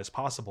Pennywise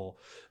possible,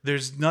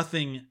 there's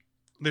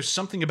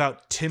something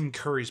about Tim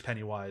Curry's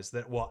Pennywise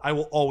that I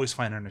will always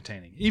find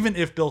entertaining. Even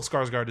if Bill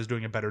Skarsgård is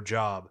doing a better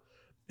job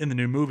in the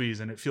new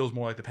movies and it feels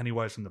more like the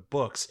Pennywise from the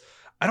books,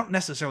 I don't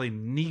necessarily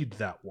need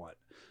that one.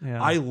 Yeah.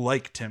 I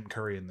like Tim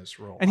Curry in this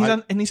role.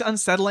 And he's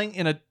unsettling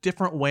in a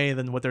different way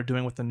than what they're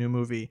doing with the new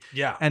movie.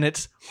 Yeah. And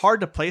it's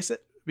hard to place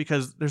it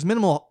because there's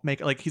minimal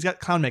makeup. Like, he's got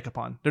clown makeup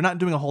on. They're not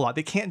doing a whole lot.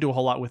 They can't do a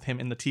whole lot with him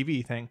in the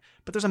TV thing.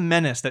 But there's a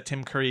menace that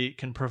Tim Curry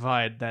can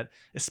provide that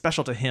is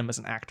special to him as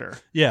an actor.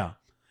 Yeah.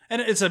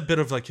 And it's a bit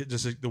of like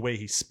just like the way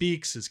he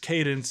speaks, his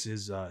cadence,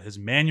 his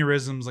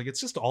mannerisms. Like, it's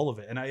just all of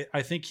it. And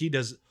I think he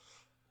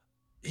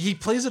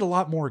plays it a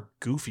lot more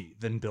goofy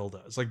than Bill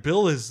does. Like,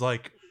 Bill is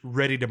like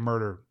ready to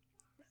murder,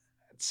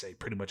 say,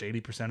 pretty much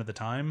 80% of the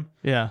time.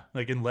 Yeah.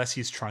 Like, unless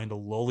he's trying to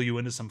lull you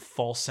into some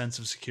false sense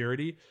of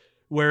security.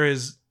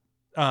 Whereas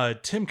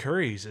Tim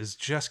Curry's is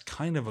just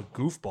kind of a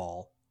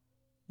goofball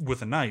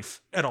with a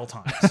knife at all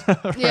times.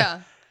 Right.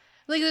 Yeah.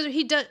 Like,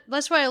 he does.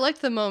 That's why I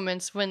liked the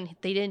moments when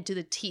they didn't do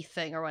the teeth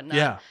thing or whatnot.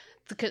 Yeah.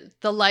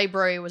 The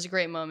library was a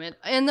great moment.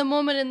 And the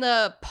moment in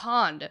the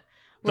pond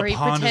where he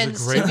pond is a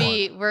pretends great to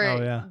be where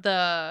Oh,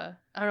 yeah.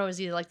 I don't know, is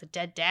he like the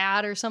dead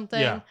dad or something?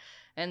 Yeah.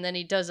 And then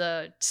he does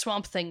a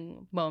Swamp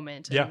Thing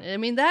moment. Yeah. And, I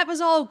mean, that was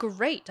all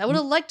great. I would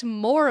have liked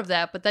more of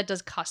that, but that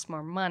does cost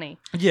more money.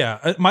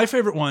 Yeah. My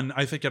favorite one,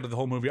 I think, out of the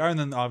whole movie, and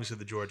then obviously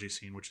the Georgie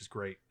scene, which is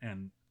great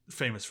and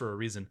famous for a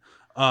reason.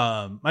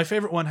 My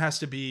favorite one has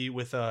to be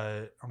with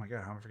oh my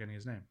god, how am I forgetting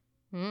his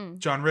name?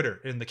 John Ritter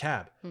in the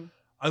cab.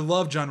 I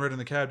love John Ritter in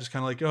the cab, just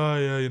kind of like, oh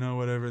yeah, you know,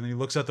 whatever. And then he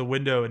looks out the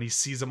window and he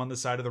sees him on the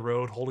side of the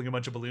road holding a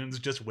bunch of balloons,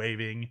 just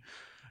waving.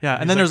 Yeah,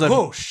 and he's then like, there's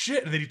oh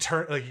shit, and then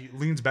he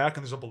leans back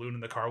and there's a balloon in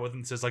the car with him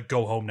and says like,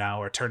 go home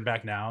now or turn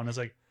back now. And it's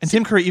like, and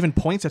Tim Curry even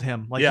points at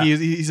him, like Yeah.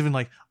 he's even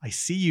like, I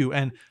see you.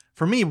 And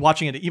for me,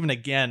 watching it even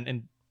again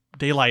in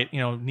daylight, you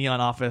know,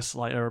 neon office,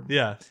 like, or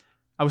yeah,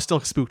 I was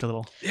still spooked a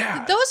little.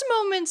 yeah, Those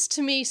moments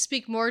to me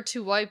speak more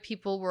to why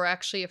people were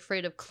actually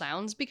afraid of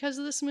clowns because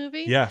of this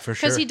movie. yeah, for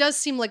sure. Because he does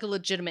seem like a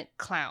legitimate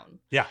clown.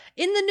 Yeah,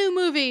 In the new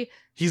movie,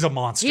 he's a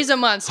monster. he's a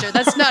monster.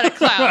 That's not a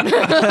clown.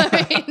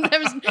 I mean,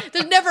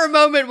 there's never a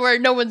moment where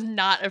no one's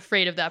not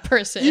afraid of that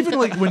person. Even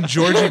like when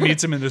Georgie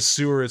meets him in the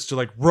sewer, it's to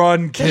like,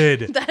 run,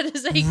 kid. that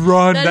is a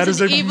Run! That is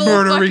an a evil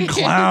murdering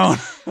fucking- clown.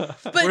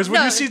 But Whereas when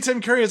no, you see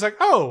Tim Curry, it's like,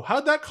 oh,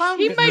 how'd that clown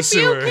he get in the might be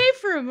sewer? okay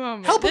for a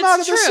moment. Help him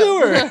That's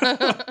out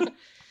of the true.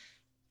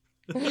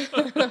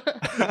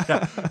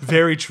 Yeah,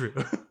 very true.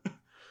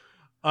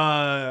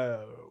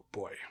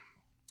 Boy.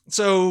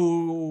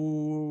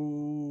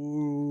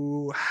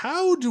 So,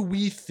 how do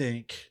we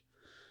think?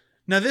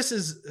 Now, this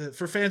is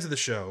for fans of the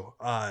show.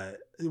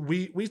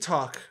 We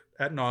talk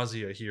ad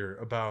nausea here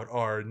about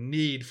our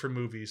need for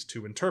movies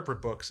to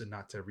interpret books and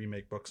not to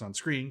remake books on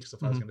screen. Because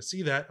if I was going to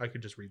see that, I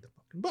could just read the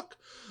fucking book.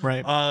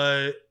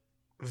 Right.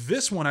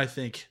 This one, I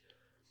think,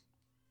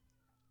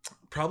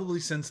 probably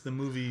since the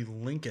movie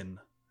Lincoln,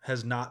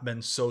 has not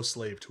been so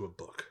slave to a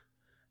book.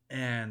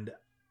 And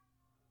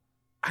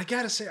I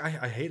gotta say,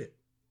 I hate it.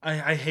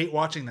 I hate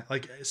watching that,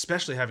 like,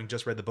 especially having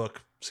just read the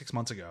book 6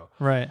 months ago.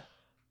 Right.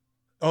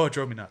 Oh, it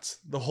drove me nuts.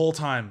 The whole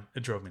time,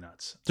 it drove me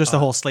nuts. Just the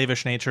whole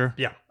slavish nature.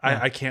 Yeah, Yeah.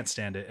 I can't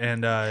stand it.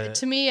 And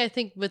To me, I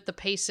think with the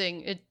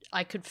pacing,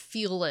 I could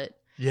feel it.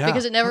 yeah,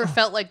 Because it never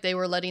felt like they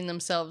were letting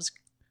themselves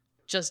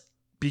just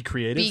be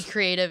creative. be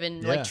creative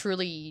and Yeah. like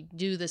truly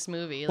do this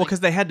movie. Well, Like, because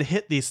they had to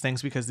hit these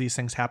things because these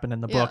things happened in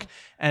the Yeah. book.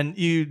 And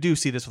you do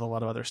see this with a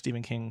lot of other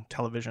Stephen King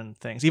television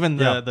things. Even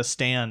Yeah. the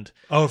Stand,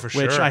 Oh, for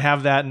sure. which I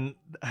have that and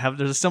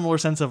there's a similar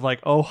sense of like,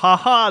 oh,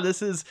 haha,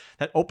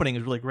 that opening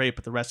is really great,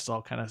 but the rest is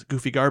all kind of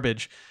goofy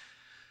garbage.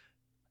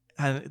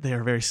 And they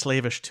are very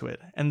slavish to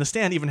it. And the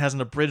Stand even has an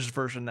abridged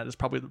version that is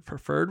probably the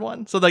preferred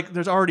one. So like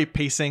there's already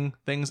pacing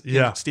things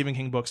Yeah. in Stephen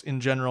King books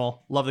in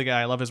general. Love the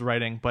guy, love his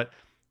writing, but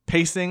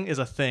pacing is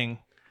a thing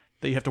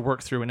that you have to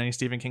work through in any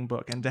Stephen King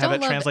book. And to have don't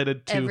it love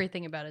translated to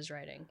everything about his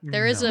writing.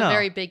 There is a No.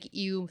 very big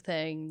ew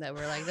thing that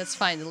we're like, that's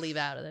fine to leave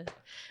out of it.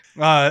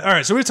 All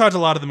right, so we've talked a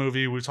lot of the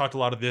movie. We've talked a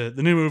lot of the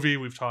new movie.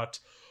 We've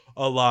talked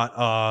a lot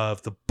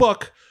of the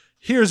book.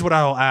 Here's what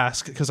I'll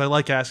ask, because I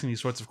like asking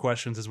these sorts of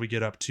questions as we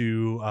get up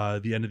to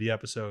the end of the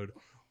episode.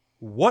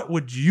 What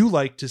would you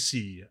like to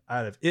see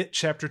out of It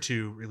Chapter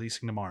 2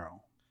 releasing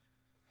tomorrow?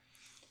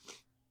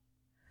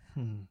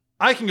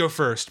 I can go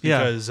first Yeah.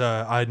 because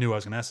I knew I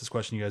was going to ask this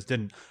question. You guys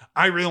didn't.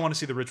 I really want to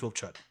see The Ritual of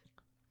Chud.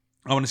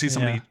 I want to see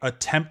somebody Yeah.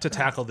 attempt to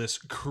tackle this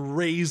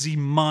crazy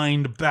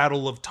mind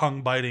battle of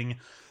tongue biting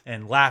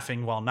and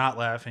laughing while not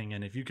laughing.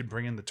 And if you could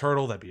bring in the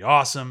turtle, that'd be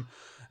awesome.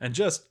 And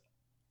just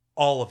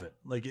all of it.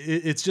 Like,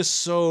 it's just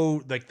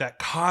so, like, that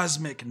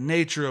cosmic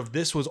nature of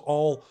this was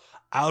all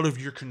out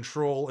of your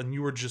control and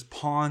you were just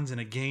pawns in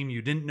a game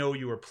you didn't know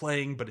you were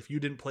playing, but if you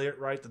didn't play it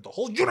right, that the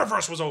whole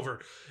universe was over.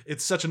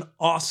 It's such an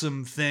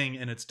awesome thing,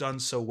 and it's done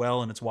so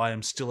well, and it's why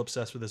I'm still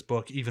obsessed with this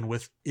book, even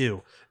with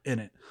ew in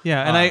it.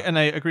 Yeah, and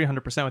I agree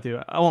 100% with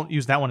you. I won't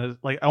use that one as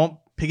I won't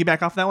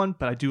piggyback off that one,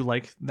 but I do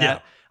like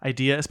that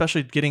idea,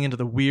 especially getting into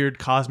the weird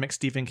cosmic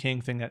Stephen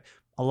King thing that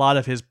a lot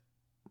of the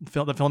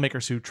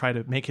filmmakers who try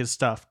to make his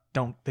stuff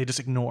they just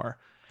ignore.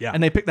 Yeah.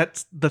 And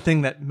that's the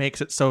thing that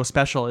makes it so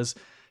special is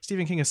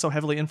Stephen King is so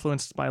heavily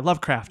influenced by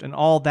Lovecraft and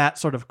all that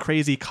sort of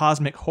crazy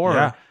cosmic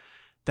horror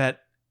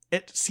that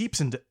it seeps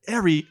into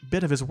every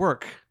bit of his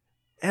work.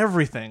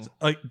 Everything.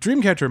 Like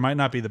Dreamcatcher might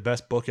not be the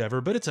best book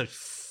ever, but it's a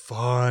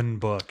fun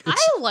book.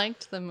 It's, I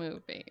liked the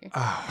movie.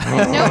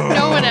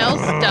 No one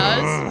else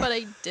does, but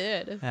I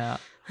did. Yeah.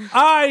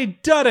 I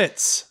done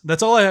it.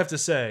 That's all I have to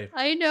say.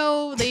 I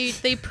know they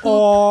poop.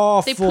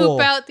 Awful. They poop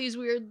out these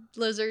weird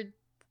lizard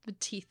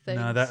teeth things.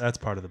 No, that's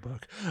part of the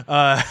book.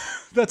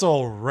 That's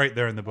all right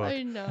there in the book.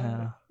 I know.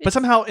 Yeah. But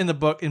somehow in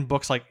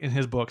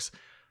his books,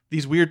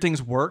 these weird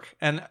things work,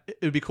 and it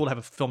would be cool to have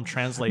a film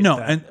translate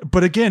that.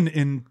 But again,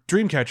 in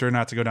Dreamcatcher,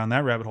 not to go down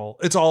that rabbit hole,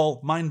 it's all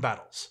mind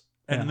battles.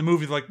 And in the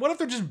movie, like, what if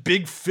they're just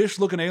big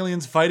fish-looking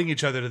aliens fighting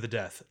each other to the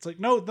death? It's like,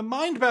 no, the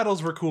mind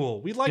battles were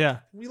cool. We liked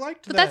that.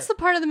 But that's the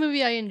part of the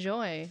movie I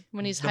enjoy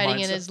when he's hiding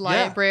in his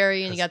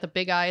library and you got the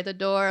big eye at the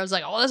door. I was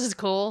like, oh, this is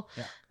cool.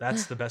 Yeah,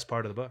 that's the best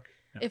part of the book.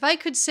 Yeah. If I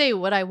could say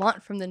what I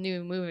want from the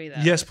new movie,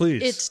 though, yes,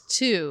 please. It's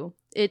two.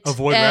 It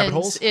avoid ends, rabbit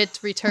holes. It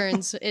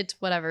returns. It's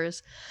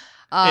whatever's.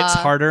 It's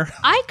harder.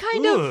 I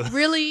kind of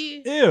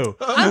really. Ew.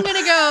 I'm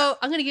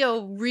gonna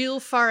go real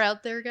far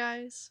out there,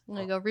 guys. I'm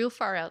gonna go real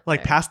far out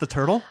Like there. past the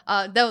turtle?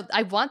 No,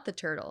 I want the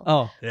turtle.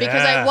 Oh.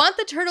 Because I want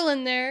the turtle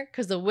in there,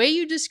 because the way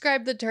you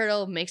describe the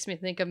turtle makes me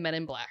think of Men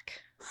in Black.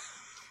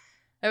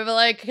 I feel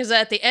like, because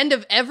at the end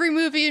of every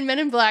movie in Men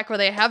in Black, where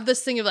they have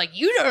this thing of like,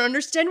 you don't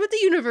understand what the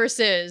universe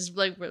is.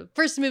 Like,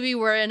 first movie,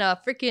 we're in a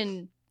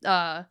freaking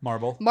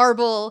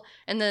marble,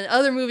 and then the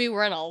other movie,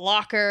 we're in a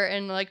locker,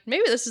 and like,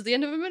 maybe this is the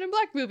end of a Men in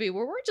Black movie,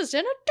 where we're just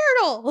in a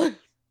turtle.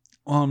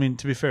 Well, I mean,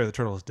 to be fair, the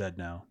turtle is dead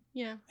now.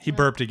 Yeah. He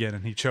burped again,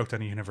 and he choked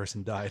on a universe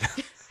and died.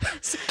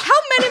 How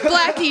Men in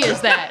Blacky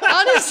is that?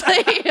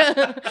 Honestly.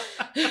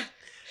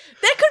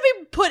 That could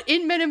be put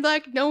in Men in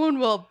Black. No one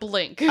will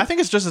blink. I think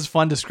it's just as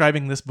fun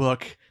describing this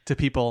book to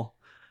people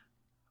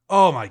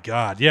Oh my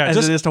god! Yeah,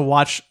 as it is to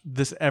watch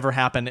this ever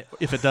happen,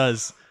 if it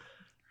does.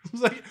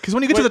 Because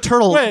when you get to Wait, the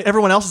turtle, wait.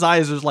 everyone else's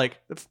eyes is like,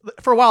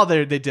 for a while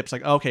they dips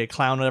like, okay,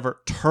 clown,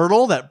 whatever.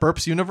 Turtle that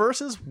burps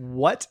universes?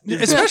 What?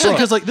 especially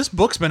because like this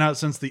book's been out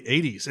since the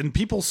 80s, and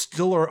people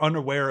still are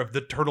unaware of the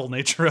turtle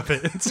nature of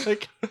it. It's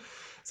like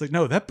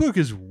no, that book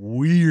is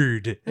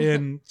weird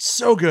and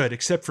so good,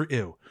 except for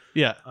ew.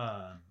 Yeah.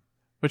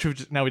 Which we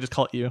just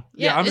call it you.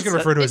 Yeah, I'm just gonna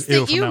refer to it as it's the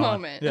ew from you now on.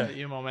 moment. Yeah.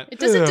 You moment. It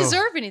doesn't Ew.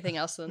 deserve anything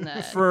else than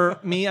that. For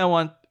me, I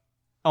want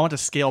to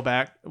scale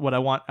back what I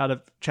want out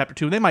of chapter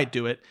 2. They might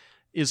do it.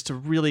 Is to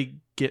really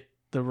get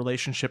the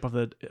relationship of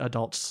the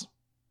adults,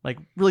 like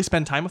really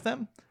spend time with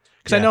them.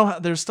 Because I know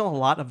there's still a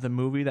lot of the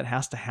movie that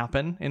has to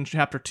happen in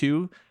chapter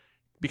 2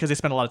 because they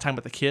spend a lot of time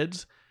with the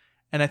kids.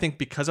 And I think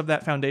because of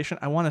that foundation,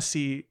 I want to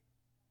see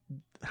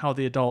how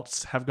the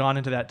adults have gone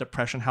into that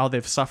depression, how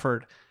they've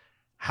suffered,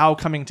 how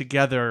coming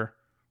together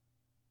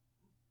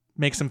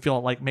makes them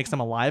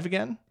alive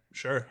again.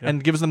 Sure. Yeah.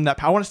 And gives them that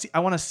power. I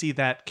want to see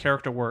that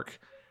character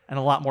work and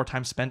a lot more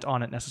time spent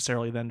on it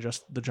necessarily than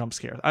just the jump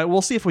scare.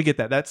 We'll see if we get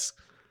that. That's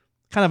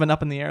kind of an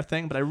up in the air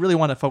thing, but I really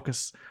want to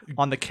focus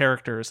on the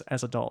characters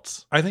as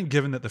adults. I think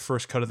given that the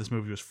first cut of this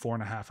movie was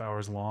 4.5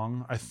 hours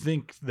long, I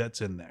think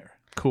that's in there.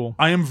 Cool.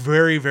 I am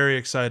very, very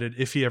excited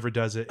if he ever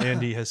does it.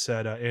 Andy has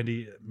said,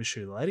 Andy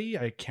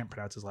Micheletti, I can't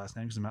pronounce his last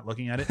name because I'm not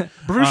looking at it.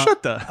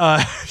 Bruschetta.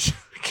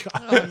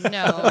 Oh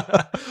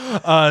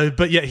no.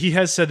 But yeah, he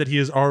has said that he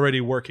is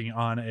already working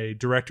on a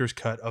director's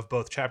cut of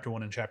both chapter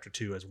 1 and chapter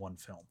 2 as one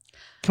film.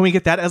 Can we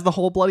get that as the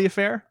whole bloody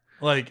affair?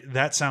 Like,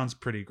 that sounds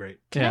pretty great.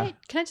 Can I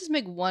just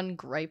make one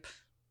gripe?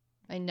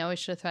 I know I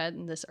should have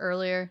had this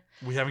earlier.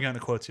 We haven't gotten the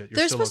quotes yet.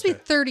 There's supposed to be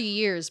 30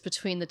 years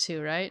between the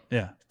two, right?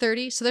 Yeah.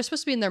 30? So they're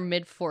supposed to be in their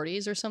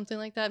mid-40s or something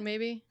like that,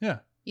 maybe? Yeah.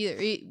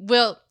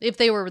 Well, if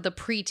they were the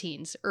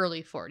preteens,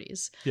 early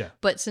 40s. Yeah.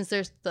 But since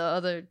there's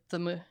they're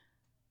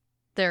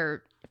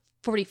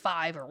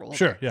 45 or older.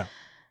 Sure, yeah.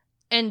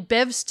 And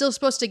Bev's still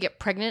supposed to get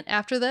pregnant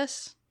after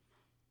this?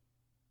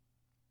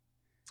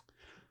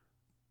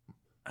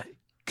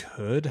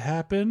 Could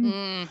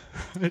happen.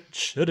 It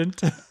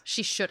shouldn't.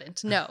 She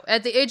shouldn't. No.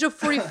 At the age of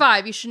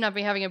 45, you should not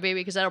be having a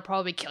baby because that'll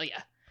probably kill you.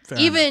 Fair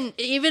Even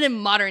in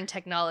modern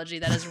technology,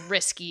 that is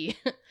risky.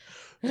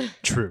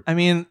 True. I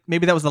mean,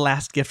 maybe that was the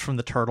last gift from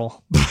the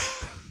turtle.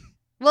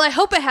 Well, I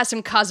hope it has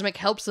some cosmic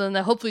help so then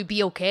they'll hopefully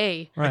be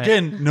okay. Right.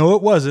 Again, no,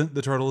 it wasn't.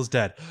 The turtle is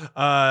dead.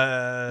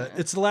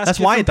 It's the last That's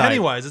gift why from it died.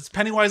 Pennywise. It's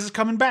Pennywise is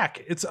coming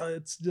back. It's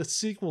the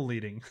sequel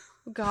leading.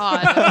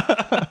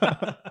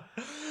 God.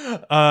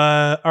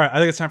 All right, I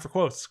think it's time for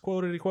quotes.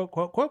 Quotity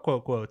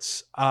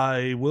quotes.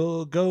 I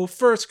will go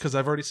first because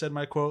I've already said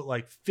my quote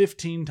like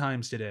 15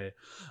 times today.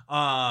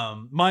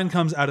 Mine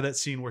comes out of that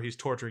scene where he's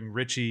torturing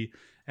Richie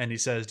and he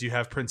says, "Do you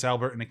have Prince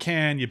Albert in a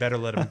can? You better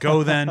let him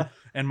go then."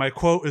 And my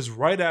quote is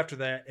right after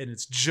that, and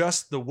it's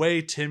just the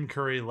way Tim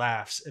Curry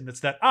laughs, and it's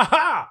that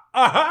aha,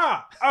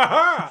 aha,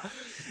 aha.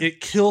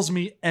 It kills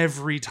me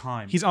every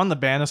time. He's on the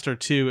banister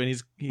too, and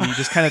he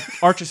just kind of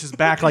arches his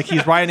back like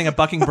he's riding a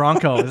bucking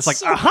bronco. It's like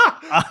aha,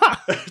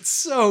 aha. It's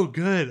so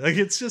good. Like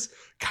it's just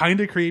kind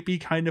of creepy,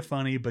 kind of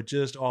funny, but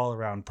just all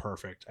around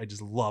perfect. I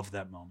just love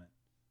that moment.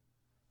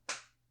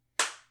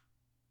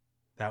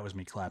 That was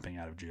me clapping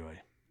out of joy.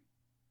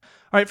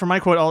 All right, for my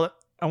quote,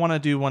 I want to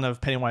do one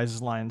of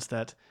Pennywise's lines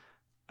that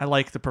I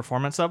like the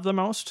performance of the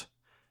most,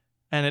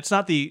 and it's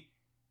not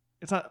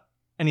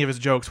any of his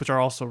jokes, which are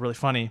also really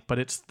funny, but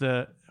it's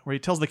where he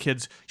tells the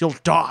kids, "You'll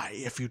die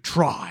if you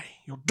try.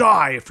 You'll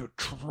die if you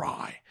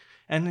try."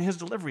 And his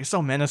delivery is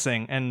so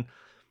menacing, and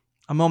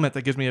a moment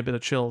that gives me a bit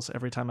of chills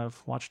every time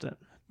I've watched it.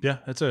 Yeah,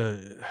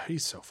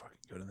 he's so fucking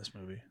good in this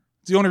movie.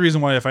 It's the only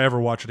reason why if I ever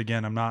watch it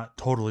again, I'm not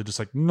totally just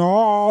like,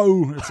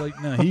 no. It's like,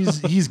 no,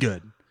 he's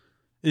good.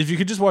 If you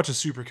could just watch a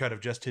supercut of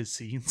just his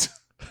scenes,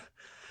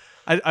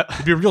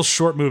 it'd be a real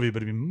short movie,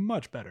 but it'd be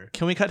much better.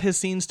 Can we cut his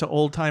scenes to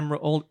Old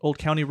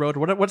County Road?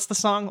 What's the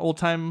song? Old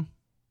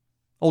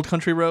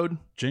Country Road?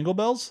 Jingle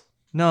Bells?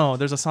 No,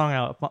 there's a song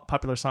out, a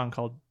popular song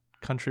called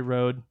Country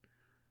Road.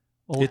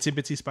 Itsy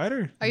Bitsy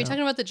Spider? Are you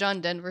talking about the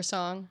John Denver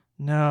song?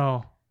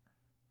 No.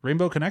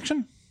 Rainbow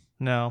Connection?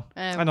 No.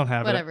 I don't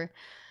have whatever.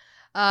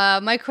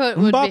 My quote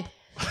would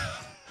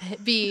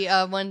be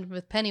one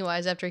with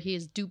Pennywise after he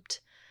is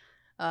duped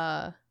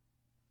John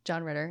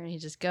Ritter, and he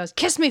just goes,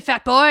 "Kiss me,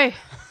 fat boy."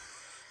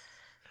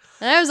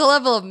 And there's a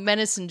level of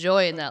menace and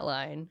joy in that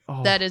line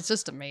that is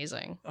just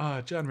amazing.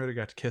 John Ritter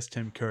got to kiss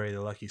Tim Curry,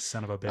 the lucky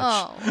son of a bitch.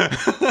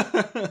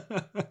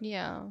 Oh.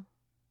 Yeah.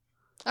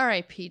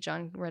 R.I.P.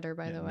 John Ritter,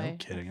 by the way. No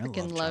kidding. I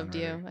freaking loved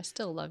you. Ritter. I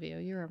still love you.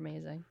 You're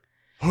amazing.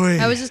 Oy.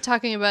 I was just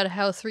talking about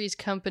how Three's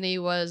Company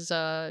was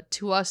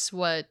to us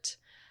what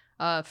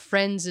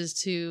Friends is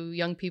to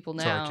young people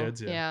To now. our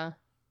kids, yeah.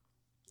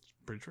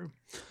 Pretty true.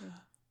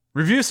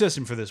 Review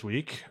system for this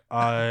week.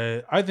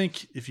 I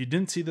think if you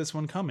didn't see this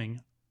one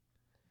coming,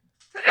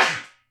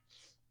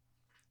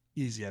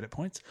 easy edit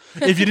points.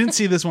 If you didn't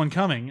see this one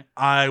coming,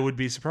 I would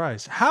be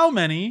surprised. How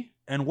many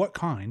and what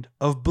kind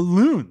of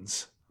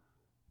balloons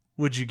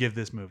would you give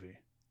this movie?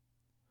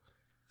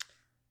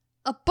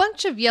 A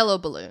bunch of yellow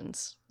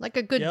balloons, like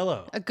a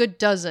good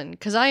dozen,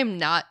 because I am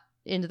not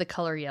into the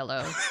color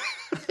yellow,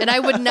 and I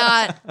would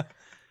not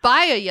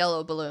buy a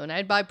yellow balloon.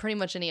 I'd buy pretty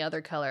much any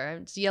other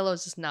color. Yellow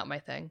is just not my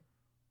thing.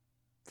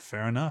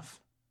 Fair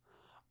enough.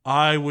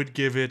 I would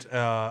give it.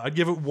 I'd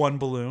give it one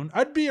balloon.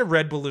 I'd be a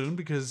red balloon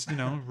because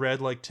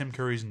red like Tim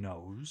Curry's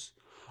nose.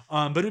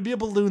 But it'd be a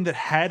balloon that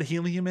had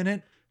helium in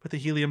it, but the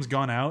helium's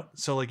gone out,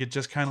 so like it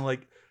just kind of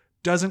like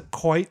doesn't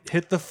quite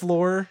hit the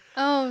floor.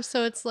 Oh,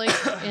 so it's like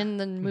in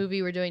the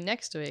movie we're doing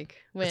next week.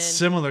 When It's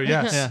similar,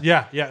 yes.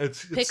 Yeah.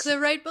 It's pick the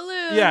right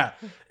balloon. Yeah.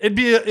 It'd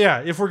be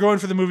if we're going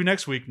for the movie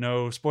next week,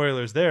 no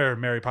spoilers there,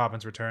 Mary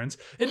Poppins Returns.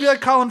 It'd be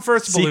like Colin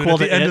Firth's balloon Sequel at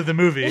the to end It. of the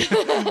movie.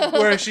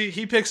 Where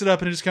he picks it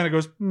up and it just kind of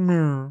goes,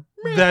 "Meh."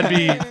 That'd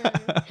be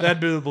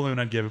the balloon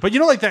I'd give it. But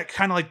like that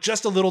kind of like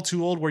just a little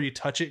too old where you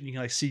touch it and you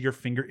can like see your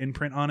finger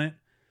imprint on it.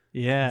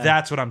 Yeah.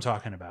 That's what I'm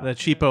talking about. The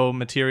cheapo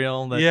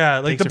material.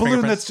 That like takes the your balloon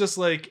fingerprints. that's just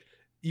like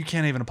you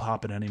can't even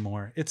pop it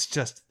anymore. It's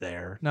just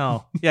there.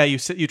 No. Yeah, you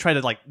try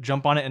to like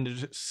jump on it and it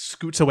just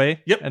scoots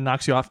away. Yep. And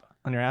knocks you off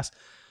on your ass.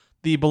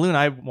 The balloon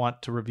I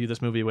want to review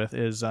this movie with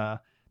is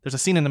there's a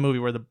scene in the movie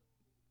where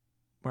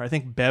I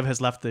think Bev has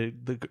left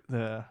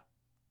the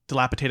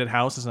dilapidated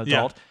house as an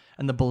adult,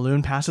 and the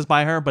balloon passes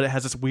by her, but it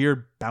has this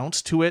weird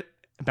bounce to it,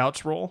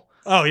 bounce roll.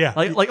 Oh yeah,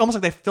 like almost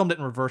like they filmed it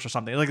in reverse or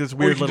something. Like this or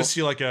weird you can little just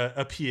see like a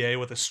PA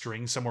with a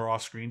string somewhere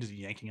off screen just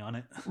yanking on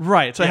it.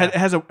 right. So Yeah. it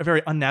has a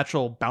very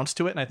unnatural bounce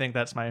to it, and I think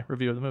that's my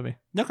review of the movie.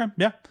 Okay,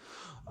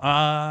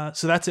 yeah.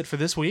 So that's it for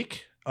this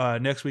week.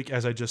 Next week,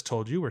 as I just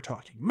told you, we're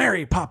talking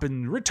Mary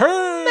Poppins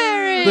Returns.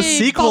 Mary The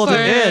sequel to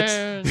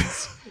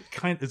Poppins.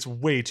 It's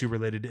way too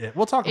related to it.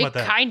 We'll talk about It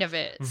that kind of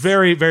is.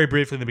 very, very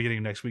briefly in the beginning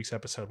of next week's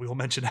episode. We will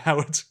mention how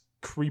it's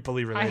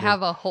creepily related. I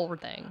have a whole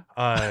thing.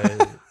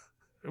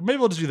 Maybe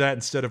we'll just do that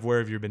instead of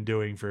wherever you've been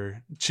doing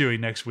for Chewy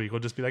next week. We'll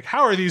just be like,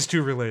 how are these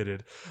two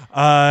related?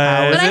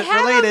 How But is I it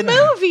have related?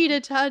 a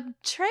movie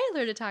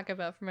trailer to talk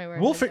about for my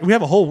work. We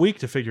have a whole week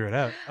to figure it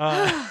out.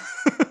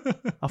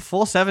 A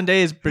full 7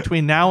 days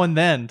between now and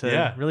then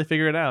to really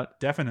figure it out.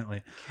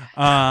 Definitely.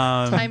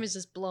 Time is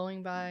just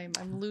blowing by.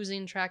 I'm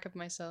losing track of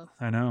myself.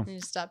 I know. I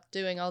need to stop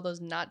doing all those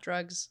not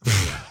drugs.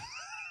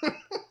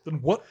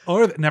 Then what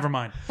are they? Never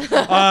mind.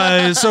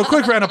 So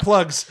quick round of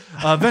plugs.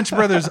 Venture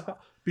Brothers.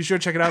 Be sure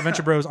to check it out.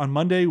 Venture Bros on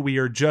Monday. We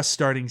are just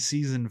starting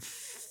season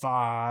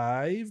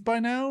 5 by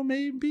now,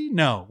 maybe?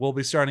 No, we'll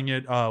be starting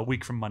it a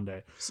week from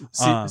Monday.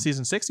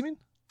 Season 6, you mean?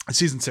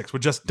 Season 6. We're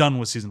just done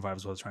with season 5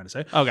 is what I was trying to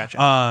say. Oh, gotcha.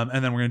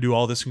 And then we're going to do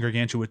all this in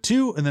Gargantua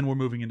 2, and then we're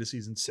moving into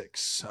season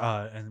 6.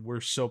 And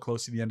we're so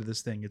close to the end of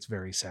this thing. It's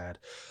very sad.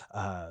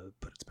 But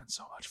it's been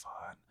so much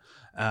fun.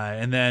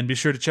 And then be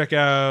sure to check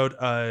out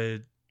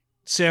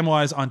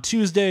Samwise on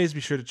Tuesdays. Be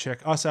sure to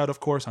check us out, of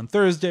course, on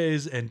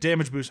Thursdays, and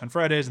Damage Boost on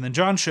Fridays. And then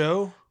John's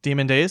show,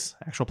 Demon Days,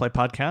 actual play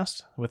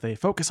podcast with a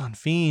focus on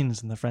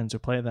fiends and the friends who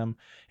play them.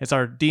 It's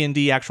our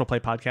D&D actual play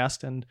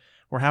podcast, and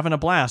we're having a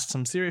blast.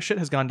 Some serious shit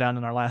has gone down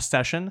in our last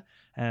session,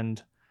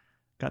 and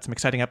got some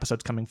exciting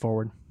episodes coming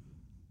forward.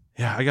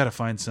 Yeah, I gotta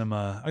find some.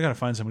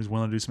 Who's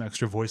willing to do some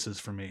extra voices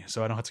for me,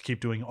 so I don't have to keep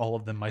doing all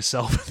of them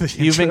myself.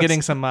 You've been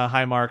getting some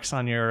high marks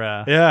on your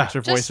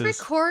extra Just voices.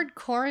 record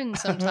Corin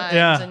sometimes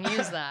Yeah. and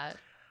use that.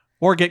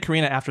 Or get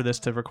Karina after this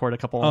to record a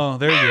couple. Oh,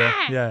 there you go.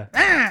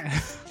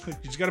 Yeah. You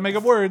just gotta make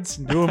up words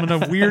and do them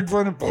in a weird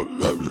one.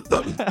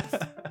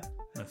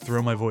 I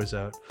throw my voice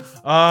out.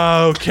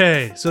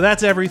 Okay, so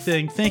that's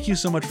everything. Thank you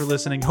so much for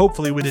listening.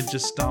 Hopefully, we didn't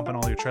just stomp on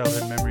all your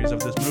childhood memories of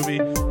this movie.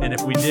 And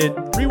if we did,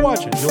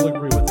 rewatch it. You'll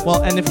agree with us.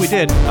 Well, and if we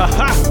did,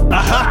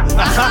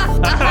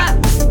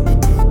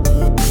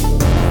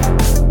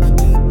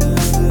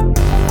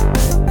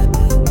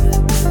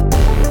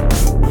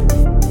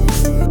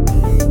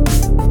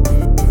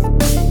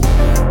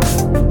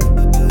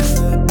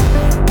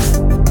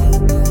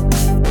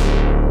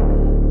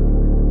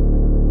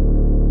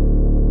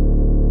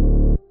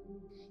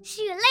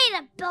 See you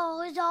later,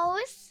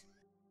 Bozos.